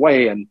is on the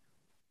way. And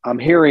I'm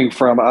hearing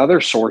from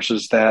other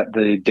sources that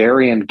the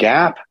Darien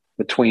Gap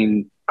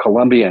between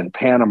Colombia and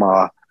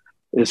Panama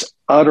is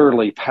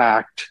utterly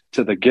packed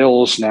to the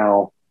gills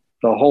now.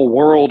 The whole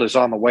world is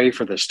on the way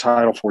for this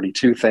Title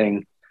 42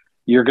 thing.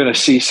 You're going to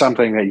see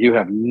something that you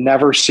have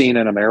never seen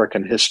in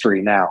American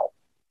history now.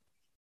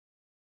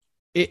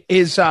 We're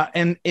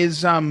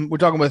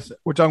talking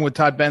with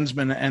Todd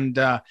Bensman, and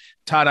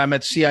Todd, I'm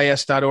at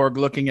CIS.org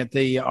looking at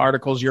the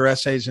articles, your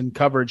essays and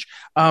coverage.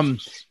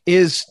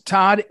 Is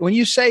Todd, when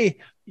you say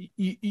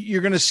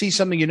you're going to see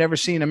something you never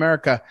see in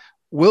America,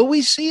 will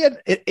we see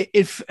it?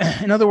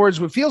 In other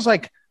words, it feels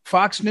like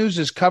Fox News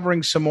is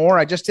covering some more.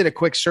 I just did a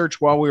quick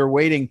search while we were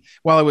waiting,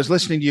 while I was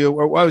listening to you,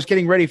 or while I was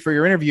getting ready for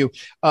your interview,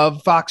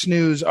 of Fox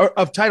News, or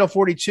of Title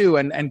 42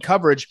 and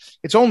coverage.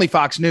 It's only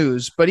Fox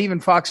News, but even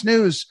Fox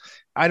News,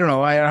 I don't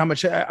know how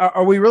much.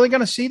 Are we really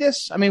going to see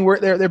this? I mean,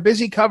 they're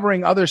busy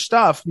covering other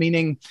stuff,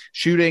 meaning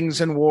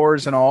shootings and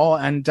wars and all.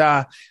 And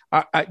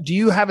do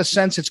you have a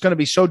sense it's going to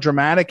be so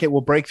dramatic it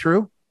will break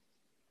through?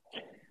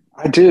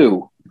 I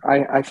do.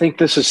 I think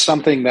this is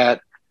something that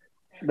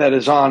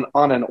is on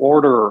an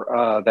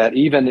order that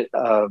even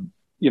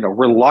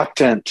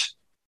reluctant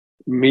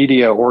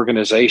media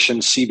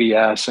organizations,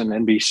 CBS and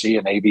NBC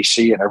and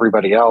ABC and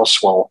everybody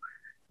else, will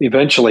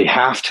eventually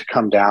have to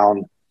come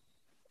down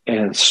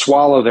and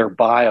swallow their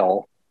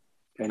bile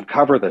and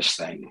cover this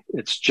thing.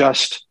 It's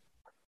just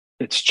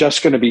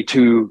going to be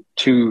too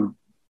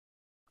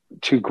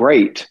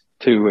great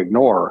to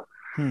ignore.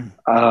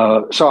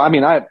 So I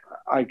mean, I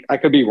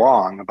could be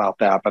wrong about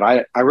that, but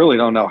I really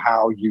don't know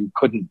how you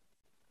couldn't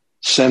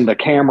send the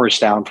cameras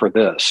down for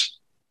this.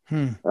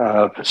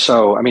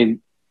 So, I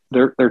mean,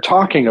 they're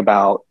talking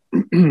about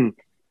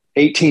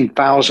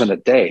 18,000 a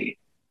day,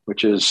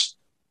 which is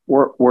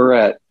we're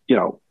at,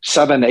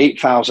 7,000 to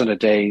 8,000 a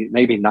day,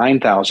 maybe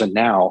 9,000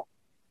 now.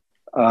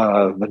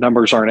 The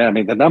numbers aren't, I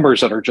mean, the numbers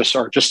that are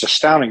just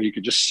astounding. You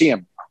could just see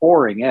them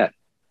pouring in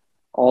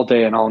all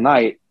day and all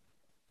night.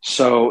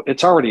 So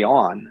it's already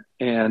on.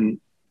 And,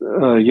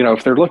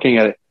 if they're looking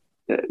at,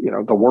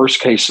 the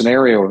worst case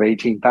scenario of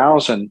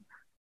 18,000,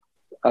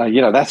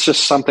 that's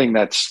just something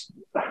that's,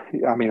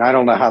 I mean, I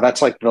don't know how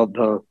that's like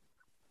the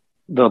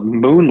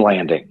moon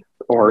landing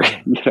or,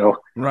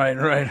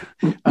 Right.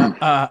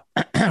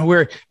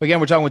 We're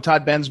talking with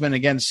Todd Bensman.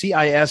 Again,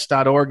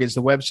 CIS.org is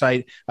the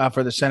website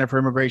for the Center for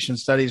Immigration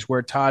Studies,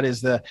 where Todd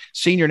is the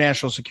Senior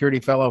National Security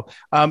Fellow.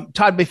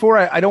 Todd, before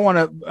I don't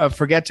want to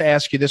forget to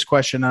ask you this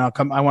question, and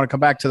I want to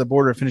come back to the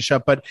border to finish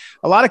up, but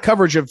a lot of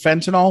coverage of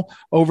fentanyl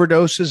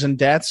overdoses and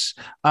deaths.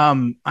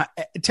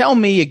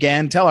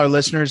 Tell our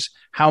listeners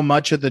how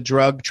much of the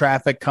drug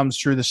traffic comes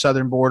through the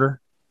southern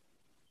border.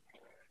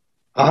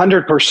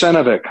 100%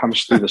 of it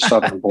comes through the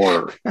southern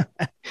border.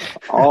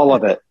 All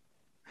of it.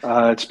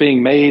 It's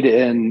being made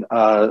in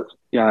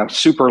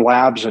super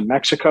labs in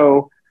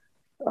Mexico.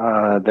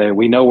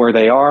 We know where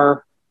they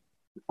are.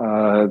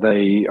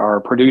 They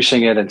are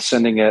producing it and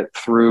sending it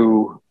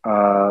through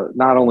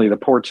not only the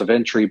ports of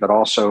entry, but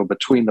also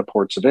between the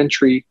ports of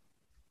entry.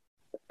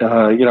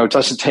 It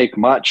doesn't take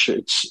much.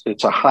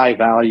 It's a high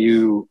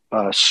value,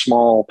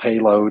 small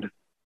payload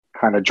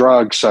kind of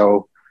drug.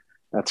 So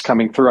that's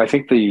coming through. I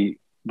think the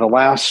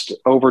last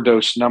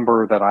overdose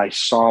number that I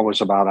saw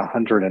was about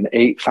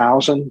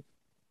 108,000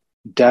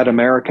 dead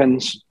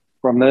Americans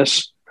from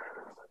this.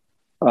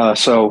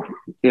 So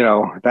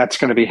that's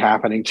going to be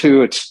happening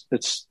too.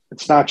 It's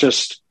not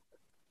just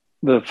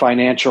the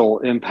financial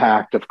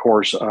impact, of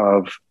course,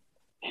 of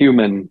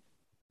human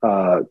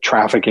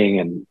trafficking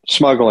and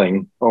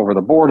smuggling over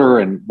the border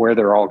and where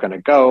they're all going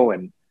to go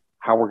and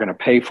how we're going to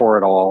pay for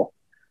it all.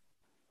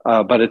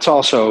 But it's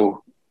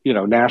also,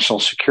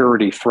 national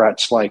security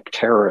threats like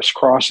terrorist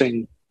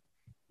crossing,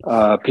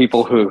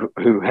 people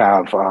who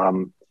have,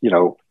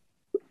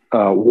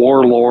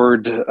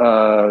 warlord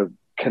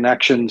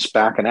connections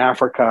back in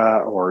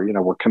Africa, or,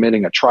 were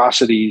committing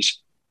atrocities,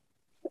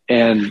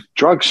 and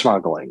drug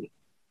smuggling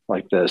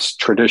like this,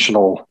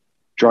 traditional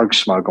drug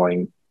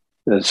smuggling.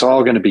 It's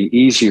all going to be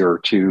easier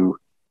to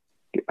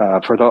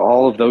for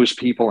all of those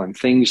people and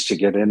things to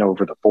get in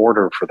over the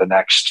border for the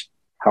next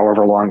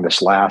however long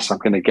this lasts. I'm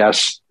going to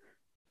guess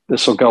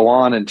this will go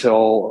on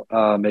until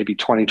maybe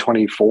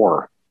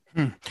 2024.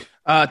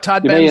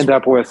 Todd, you may end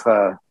up with.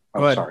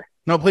 Sorry.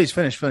 No, please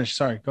finish.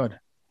 Sorry, go ahead.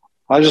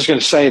 I was just going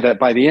to say that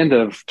by the end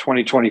of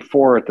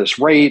 2024, at this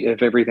rate,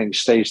 if everything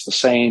stays the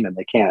same and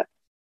they can't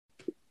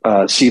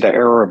see the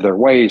error of their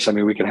ways, I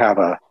mean, we could have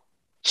a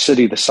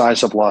city the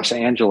size of Los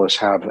Angeles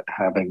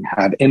having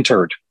had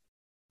entered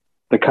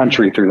the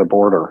country through the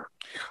border.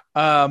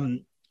 I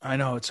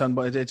know it's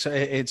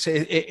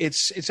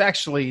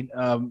actually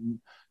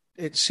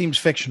it seems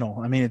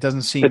fictional. I mean, it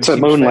doesn't seem. It's a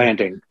moon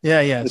landing.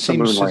 Yeah. It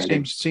seems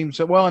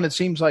well, and it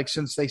seems like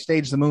since they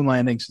staged the moon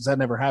landing, since that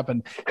never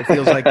happened, it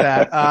feels like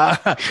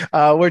that.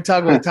 We're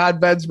talking with Todd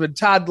Bensman.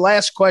 Todd,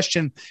 last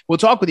question. We'll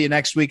talk with you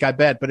next week, I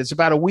bet, but it's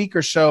about a week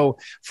or so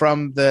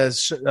from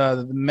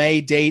the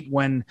May date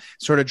when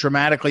sort of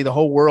dramatically the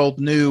whole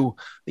world knew,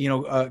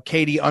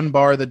 Katie,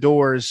 unbar the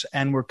doors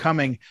and we're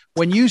coming.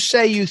 When you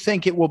say you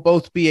think it will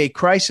both be a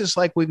crisis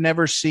like we've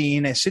never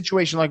seen, a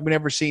situation like we've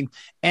never seen,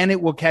 and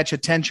it will catch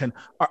attention,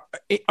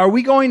 are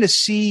we going to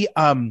see,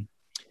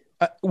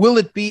 will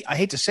it be, I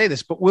hate to say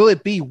this, but will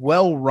it be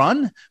well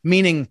run?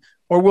 Meaning,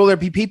 or will there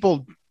be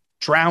people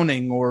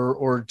drowning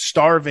or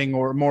starving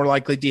or more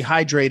likely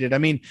dehydrated? I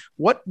mean,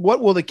 what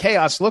will the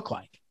chaos look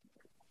like?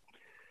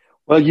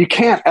 Well, you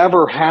can't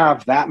ever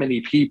have that many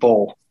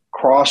people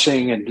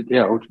crossing and,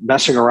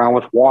 messing around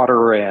with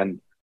water and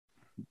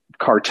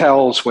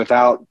cartels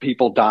without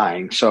people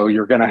dying. So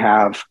you're going to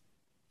have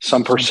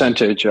some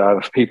percentage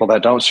of people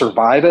that don't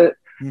survive it.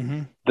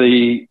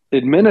 The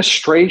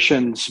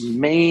administration's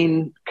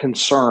main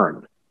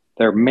concern,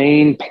 their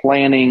main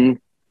planning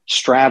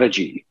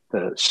strategy,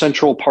 the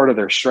central part of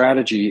their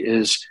strategy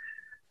is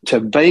to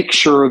make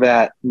sure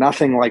that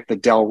nothing like the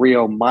Del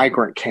Rio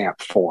migrant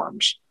camp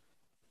forms.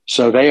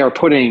 So they are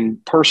putting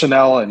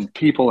personnel and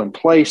people in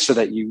place so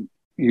that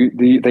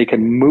they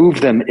can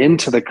move them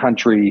into the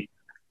country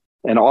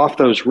and off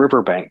those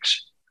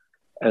riverbanks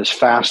as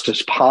fast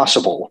as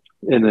possible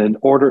in an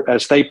order,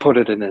 as they put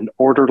it, in an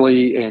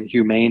orderly and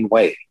humane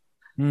way,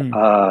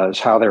 is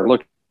how they're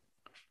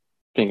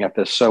looking at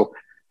this. So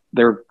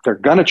they're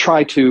going to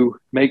try to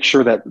make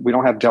sure that we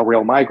don't have Del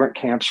Rio migrant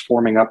camps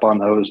forming up on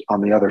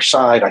the other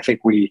side. I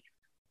think we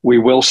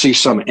will see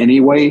some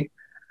anyway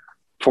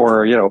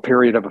for, a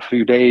period of a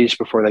few days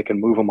before they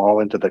can move them all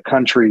into the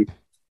country.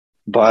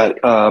 But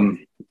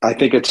I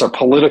think it's a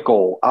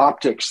political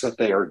optics that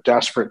they are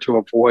desperate to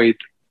avoid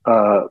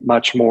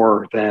much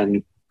more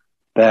than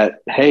that.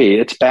 Hey,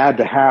 it's bad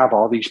to have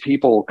all these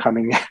people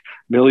coming,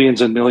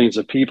 millions and millions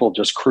of people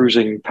just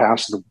cruising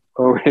past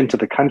into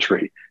the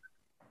country.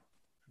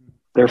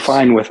 They're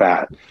fine with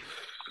that.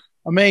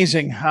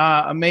 Amazing.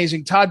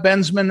 Amazing. Todd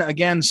Bensman,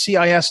 again,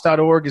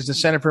 CIS.org is the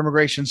Center for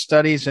Immigration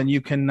Studies, and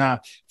you can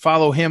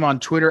follow him on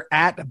Twitter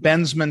at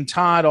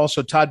BensmanTodd.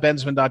 Also,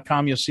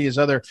 toddbensman.com. You'll see his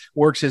other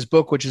works, his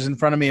book, which is in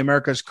front of me,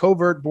 America's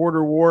Covert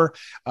Border War,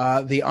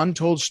 the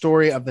untold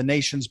story of the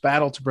nation's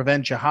battle to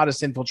prevent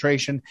jihadist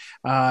infiltration.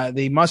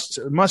 The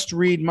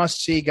must-read,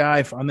 must-see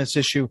guy on this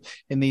issue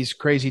in these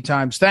crazy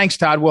times. Thanks,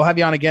 Todd. We'll have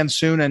you on again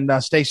soon, and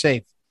stay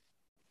safe.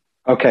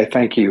 Okay,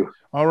 thank you.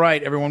 All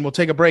right, everyone, we'll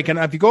take a break. And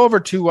if you go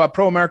over to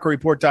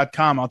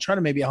proamericareport.com,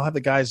 I'll have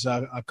the guys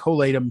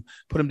collate them,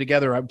 put them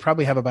together. I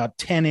probably have about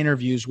 10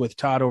 interviews with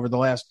Todd over the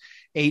last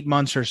 8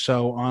 months or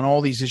so on all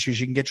these issues.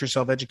 You can get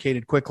yourself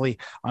educated quickly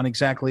on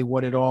exactly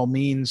what it all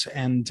means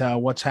and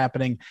what's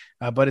happening.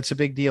 But it's a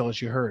big deal, as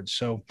you heard.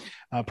 So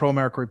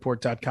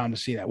proamericareport.com to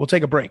see that. We'll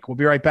take a break. We'll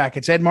be right back.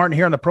 It's Ed Martin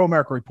here on the Pro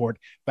America Report.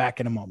 Back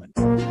in a moment.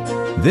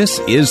 This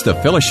is the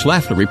Phyllis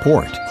Schlafly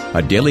Report,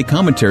 a daily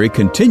commentary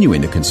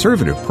continuing the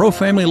conservative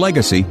pro-family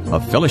legacy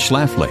of Phyllis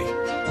Schlafly.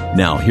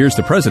 Now, here's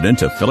the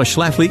president of Phyllis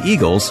Schlafly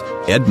Eagles,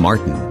 Ed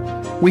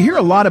Martin. We hear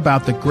a lot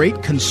about the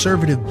great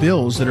conservative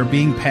bills that are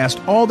being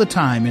passed all the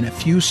time in a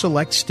few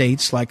select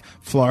states like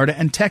Florida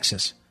and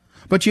Texas.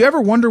 But you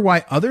ever wonder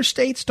why other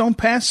states don't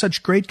pass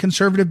such great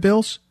conservative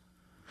bills?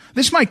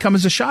 This might come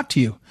as a shock to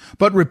you,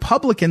 but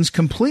Republicans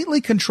completely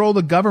control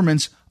the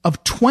governments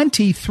of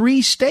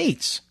 23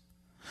 states.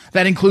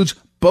 That includes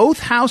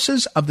both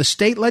houses of the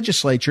state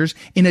legislatures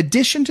in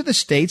addition to the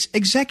state's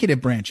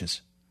executive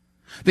branches.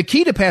 The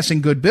key to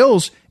passing good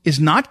bills is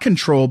not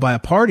control by a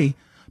party,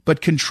 but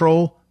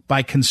control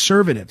by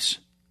conservatives.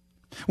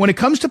 When it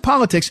comes to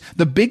politics,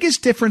 the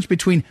biggest difference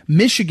between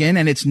Michigan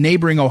and its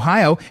neighboring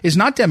Ohio is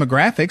not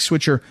demographics,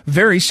 which are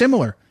very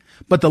similar,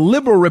 but the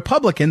liberal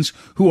Republicans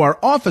who are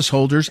office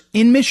holders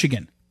in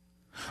Michigan.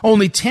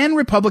 Only 10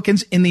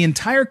 Republicans in the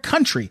entire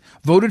country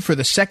voted for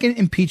the second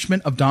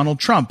impeachment of Donald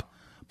Trump,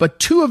 but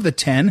 2 of the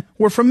 10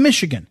 were from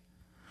Michigan.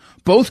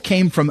 Both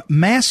came from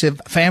massive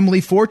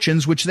family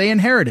fortunes which they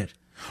inherited.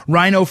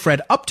 Rhino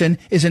Fred Upton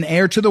is an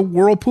heir to the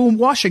Whirlpool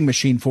washing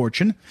machine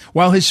fortune,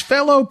 while his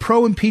fellow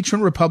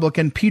pro-impeachment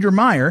Republican Peter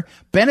Meyer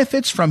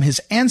benefits from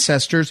his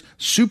ancestors'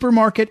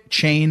 supermarket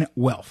chain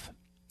wealth.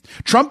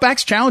 Trump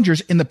backs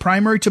challengers in the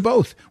primary to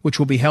both, which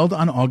will be held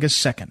on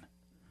August 2nd.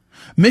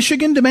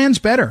 Michigan demands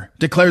better,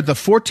 declared the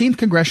 14th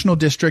Congressional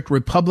District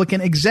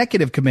Republican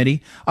Executive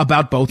Committee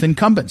about both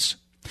incumbents.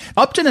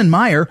 Upton and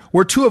Meyer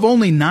were 2 of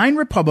only 9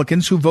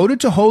 Republicans who voted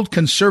to hold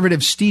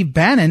conservative Steve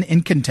Bannon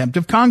in contempt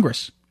of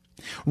Congress.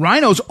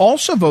 Rhinos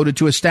also voted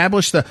to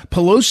establish the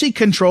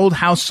Pelosi-controlled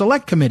House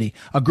Select Committee,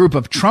 a group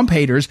of Trump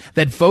haters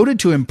that voted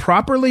to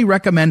improperly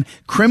recommend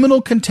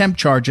criminal contempt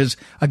charges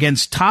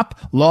against top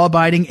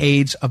law-abiding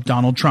aides of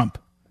Donald Trump.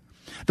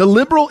 The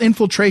liberal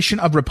infiltration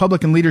of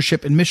Republican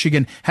leadership in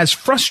Michigan has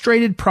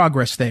frustrated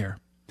progress there.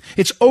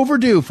 It's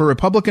overdue for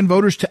Republican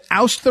voters to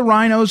oust the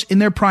Rhinos in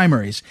their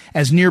primaries,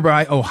 as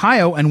nearby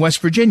Ohio and West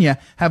Virginia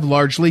have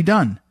largely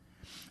done.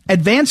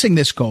 Advancing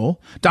this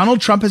goal, Donald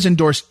Trump has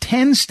endorsed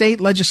 10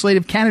 state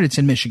legislative candidates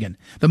in Michigan,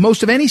 the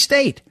most of any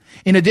state,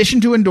 in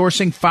addition to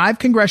endorsing 5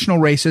 congressional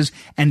races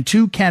and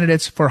 2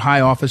 candidates for high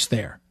office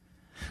there.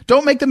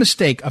 Don't make the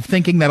mistake of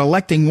thinking that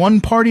electing one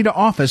party to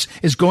office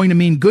is going to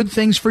mean good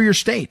things for your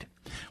state.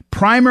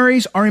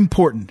 Primaries are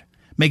important.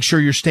 Make sure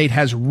your state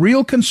has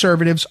real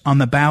conservatives on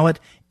the ballot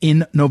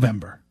in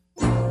November.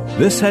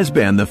 This has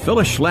been the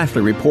Phyllis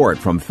Schlafly Report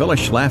from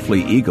Phyllis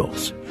Schlafly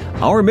Eagles.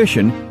 Our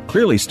mission,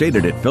 clearly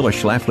stated at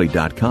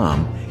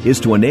phyllisschlafly.com, is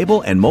to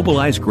enable and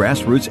mobilize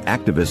grassroots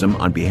activism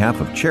on behalf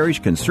of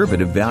cherished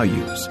conservative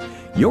values.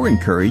 You're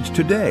encouraged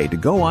today to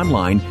go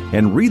online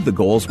and read the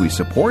goals we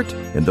support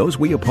and those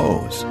we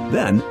oppose.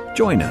 Then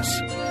join us.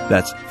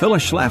 That's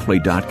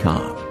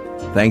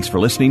phyllisschlafly.com. Thanks for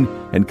listening,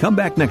 and come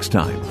back next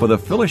time for the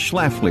Phyllis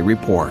Schlafly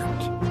Report.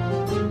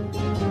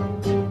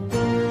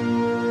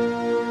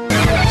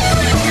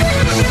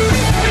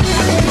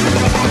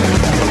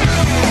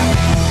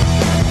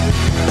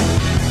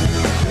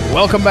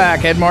 Welcome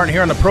back. Ed Martin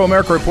here on the Pro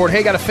America Report.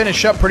 Hey, got to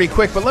finish up pretty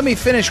quick, but let me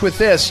finish with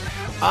this.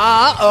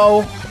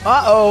 I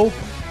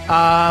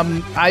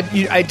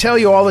tell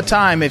you all the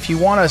time, if you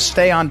want to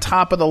stay on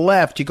top of the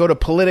left, you go to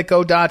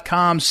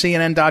Politico.com,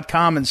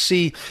 CNN.com, and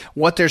see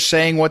what they're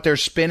saying, what they're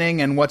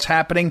spinning, and what's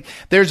happening.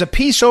 There's a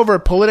piece over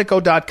at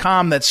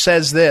Politico.com that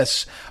says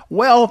this.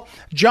 Well,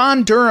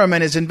 John Durham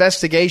and his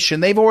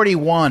investigation, they've already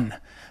won.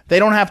 They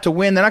don't have to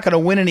win. They're not going to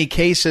win any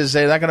cases.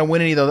 They're not going to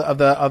win any of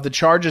the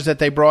charges that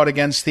they brought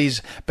against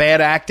these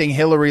bad acting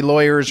Hillary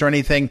lawyers or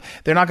anything.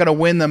 They're not going to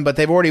win them, but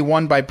they've already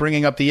won by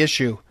bringing up the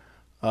issue.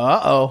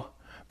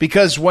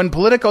 Because when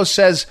Politico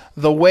says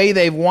the way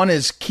they've won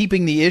is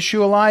keeping the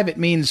issue alive, it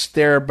means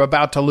they're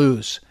about to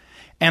lose.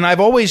 And I've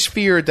always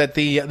feared that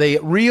the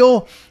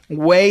real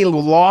way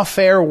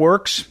lawfare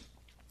works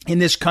in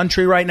this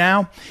country right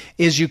now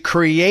is you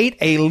create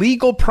a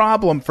legal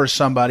problem for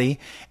somebody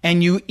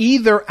and you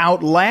either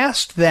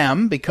outlast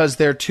them because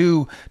they're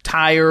too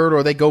tired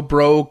or they go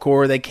broke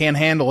or they can't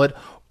handle it,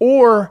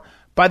 or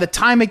by the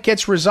time it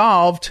gets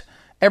resolved,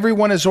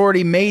 everyone has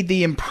already made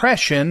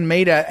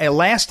a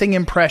lasting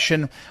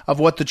impression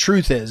of what the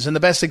truth is. And the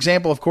best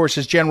example, of course,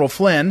 is General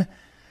Flynn.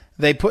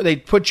 They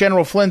put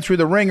General Flynn through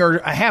the ringer.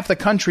 Half the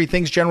country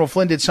thinks General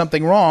Flynn did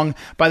something wrong.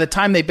 By the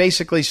time they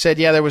basically said,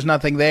 yeah, there was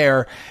nothing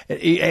there,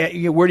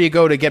 where do you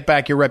go to get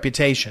back your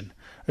reputation?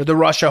 The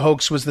Russia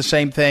hoax was the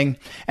same thing.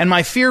 And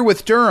my fear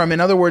with Durham,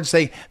 in other words,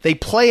 they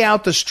play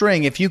out the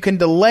string. If you can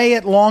delay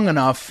it long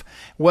enough,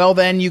 well,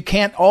 then you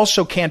can't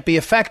be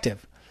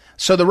effective.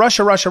 So the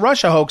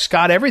Russia hoax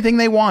got everything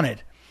they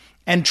wanted.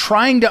 And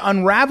trying to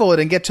unravel it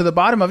and get to the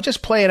bottom of it,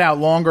 just play it out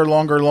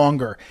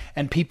longer.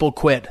 And people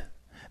quit.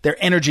 Their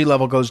energy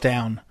level goes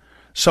down.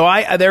 So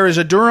there is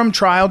a Durham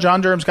trial.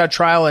 John Durham's got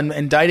trial in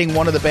indicting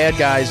one of the bad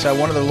guys,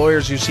 one of the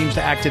lawyers who seems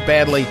to acted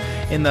badly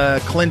in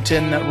the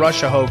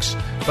Clinton-Russia hoax.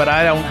 But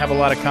I don't have a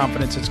lot of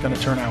confidence it's going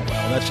to turn out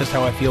well. That's just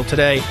how I feel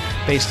today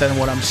based on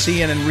what I'm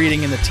seeing and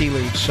reading in the tea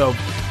leaves. So,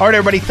 all right,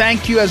 everybody,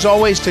 thank you, as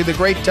always, to the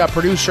great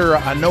producer,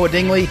 Noah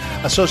Dingley,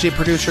 associate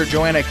producer,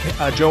 Joanna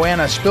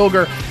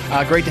Spilger.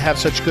 Great to have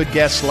such good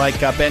guests like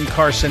Ben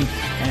Carson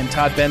and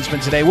Todd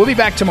Bensman today. We'll be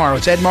back tomorrow.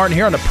 It's Ed Martin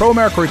here on the Pro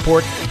America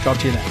Report. Talk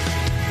to you then.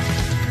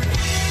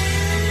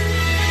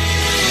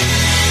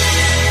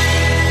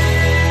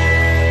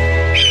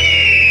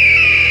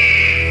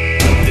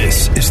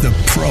 This is the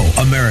Pro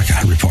America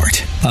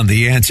Report on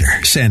The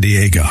Answer San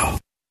Diego.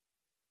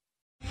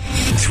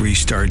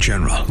 3-star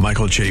General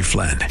Michael J.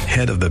 Flynn,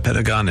 head of the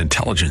Pentagon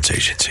Intelligence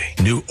Agency,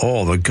 knew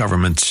all the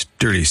government's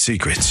dirty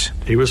secrets.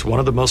 He was one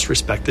of the most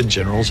respected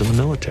generals in the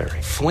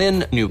military.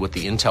 Flynn knew what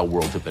the intel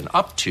world had been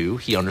up to.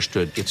 He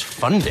understood its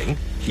funding.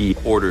 He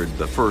ordered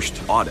the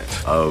first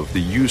audit of the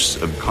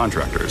use of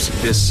contractors.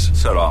 This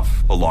set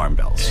off alarm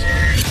bells.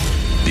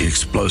 The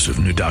explosive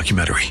new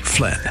documentary,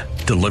 Flynn,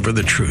 Deliver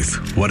the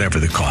Truth, Whatever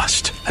the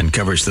Cost,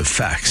 uncovers the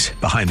facts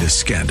behind this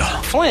scandal.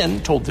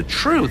 Flynn told the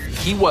truth.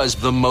 He was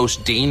the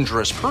most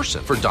dangerous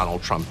person for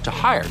Donald Trump to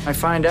hire. I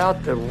find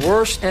out the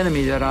worst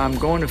enemy that I'm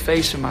going to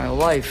face in my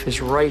life is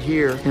right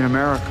here in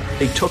America.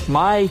 They took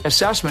my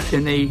assessment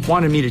and they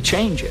wanted me to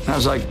change it. And I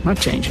was like, I'm not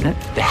changing it.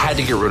 They had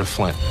to get rid of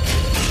Flynn.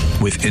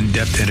 With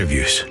in-depth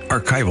interviews,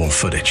 archival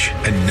footage,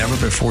 and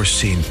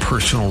never-before-seen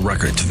personal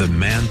records of the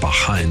man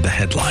behind the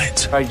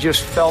headlines. I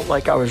just felt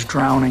like I was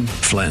drowning.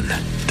 Flynn,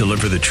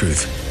 Deliver the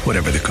Truth,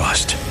 Whatever the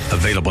Cost.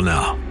 Available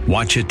now.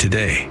 Watch it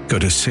today. Go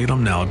to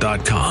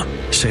salemnow.com.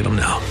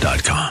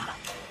 salemnow.com.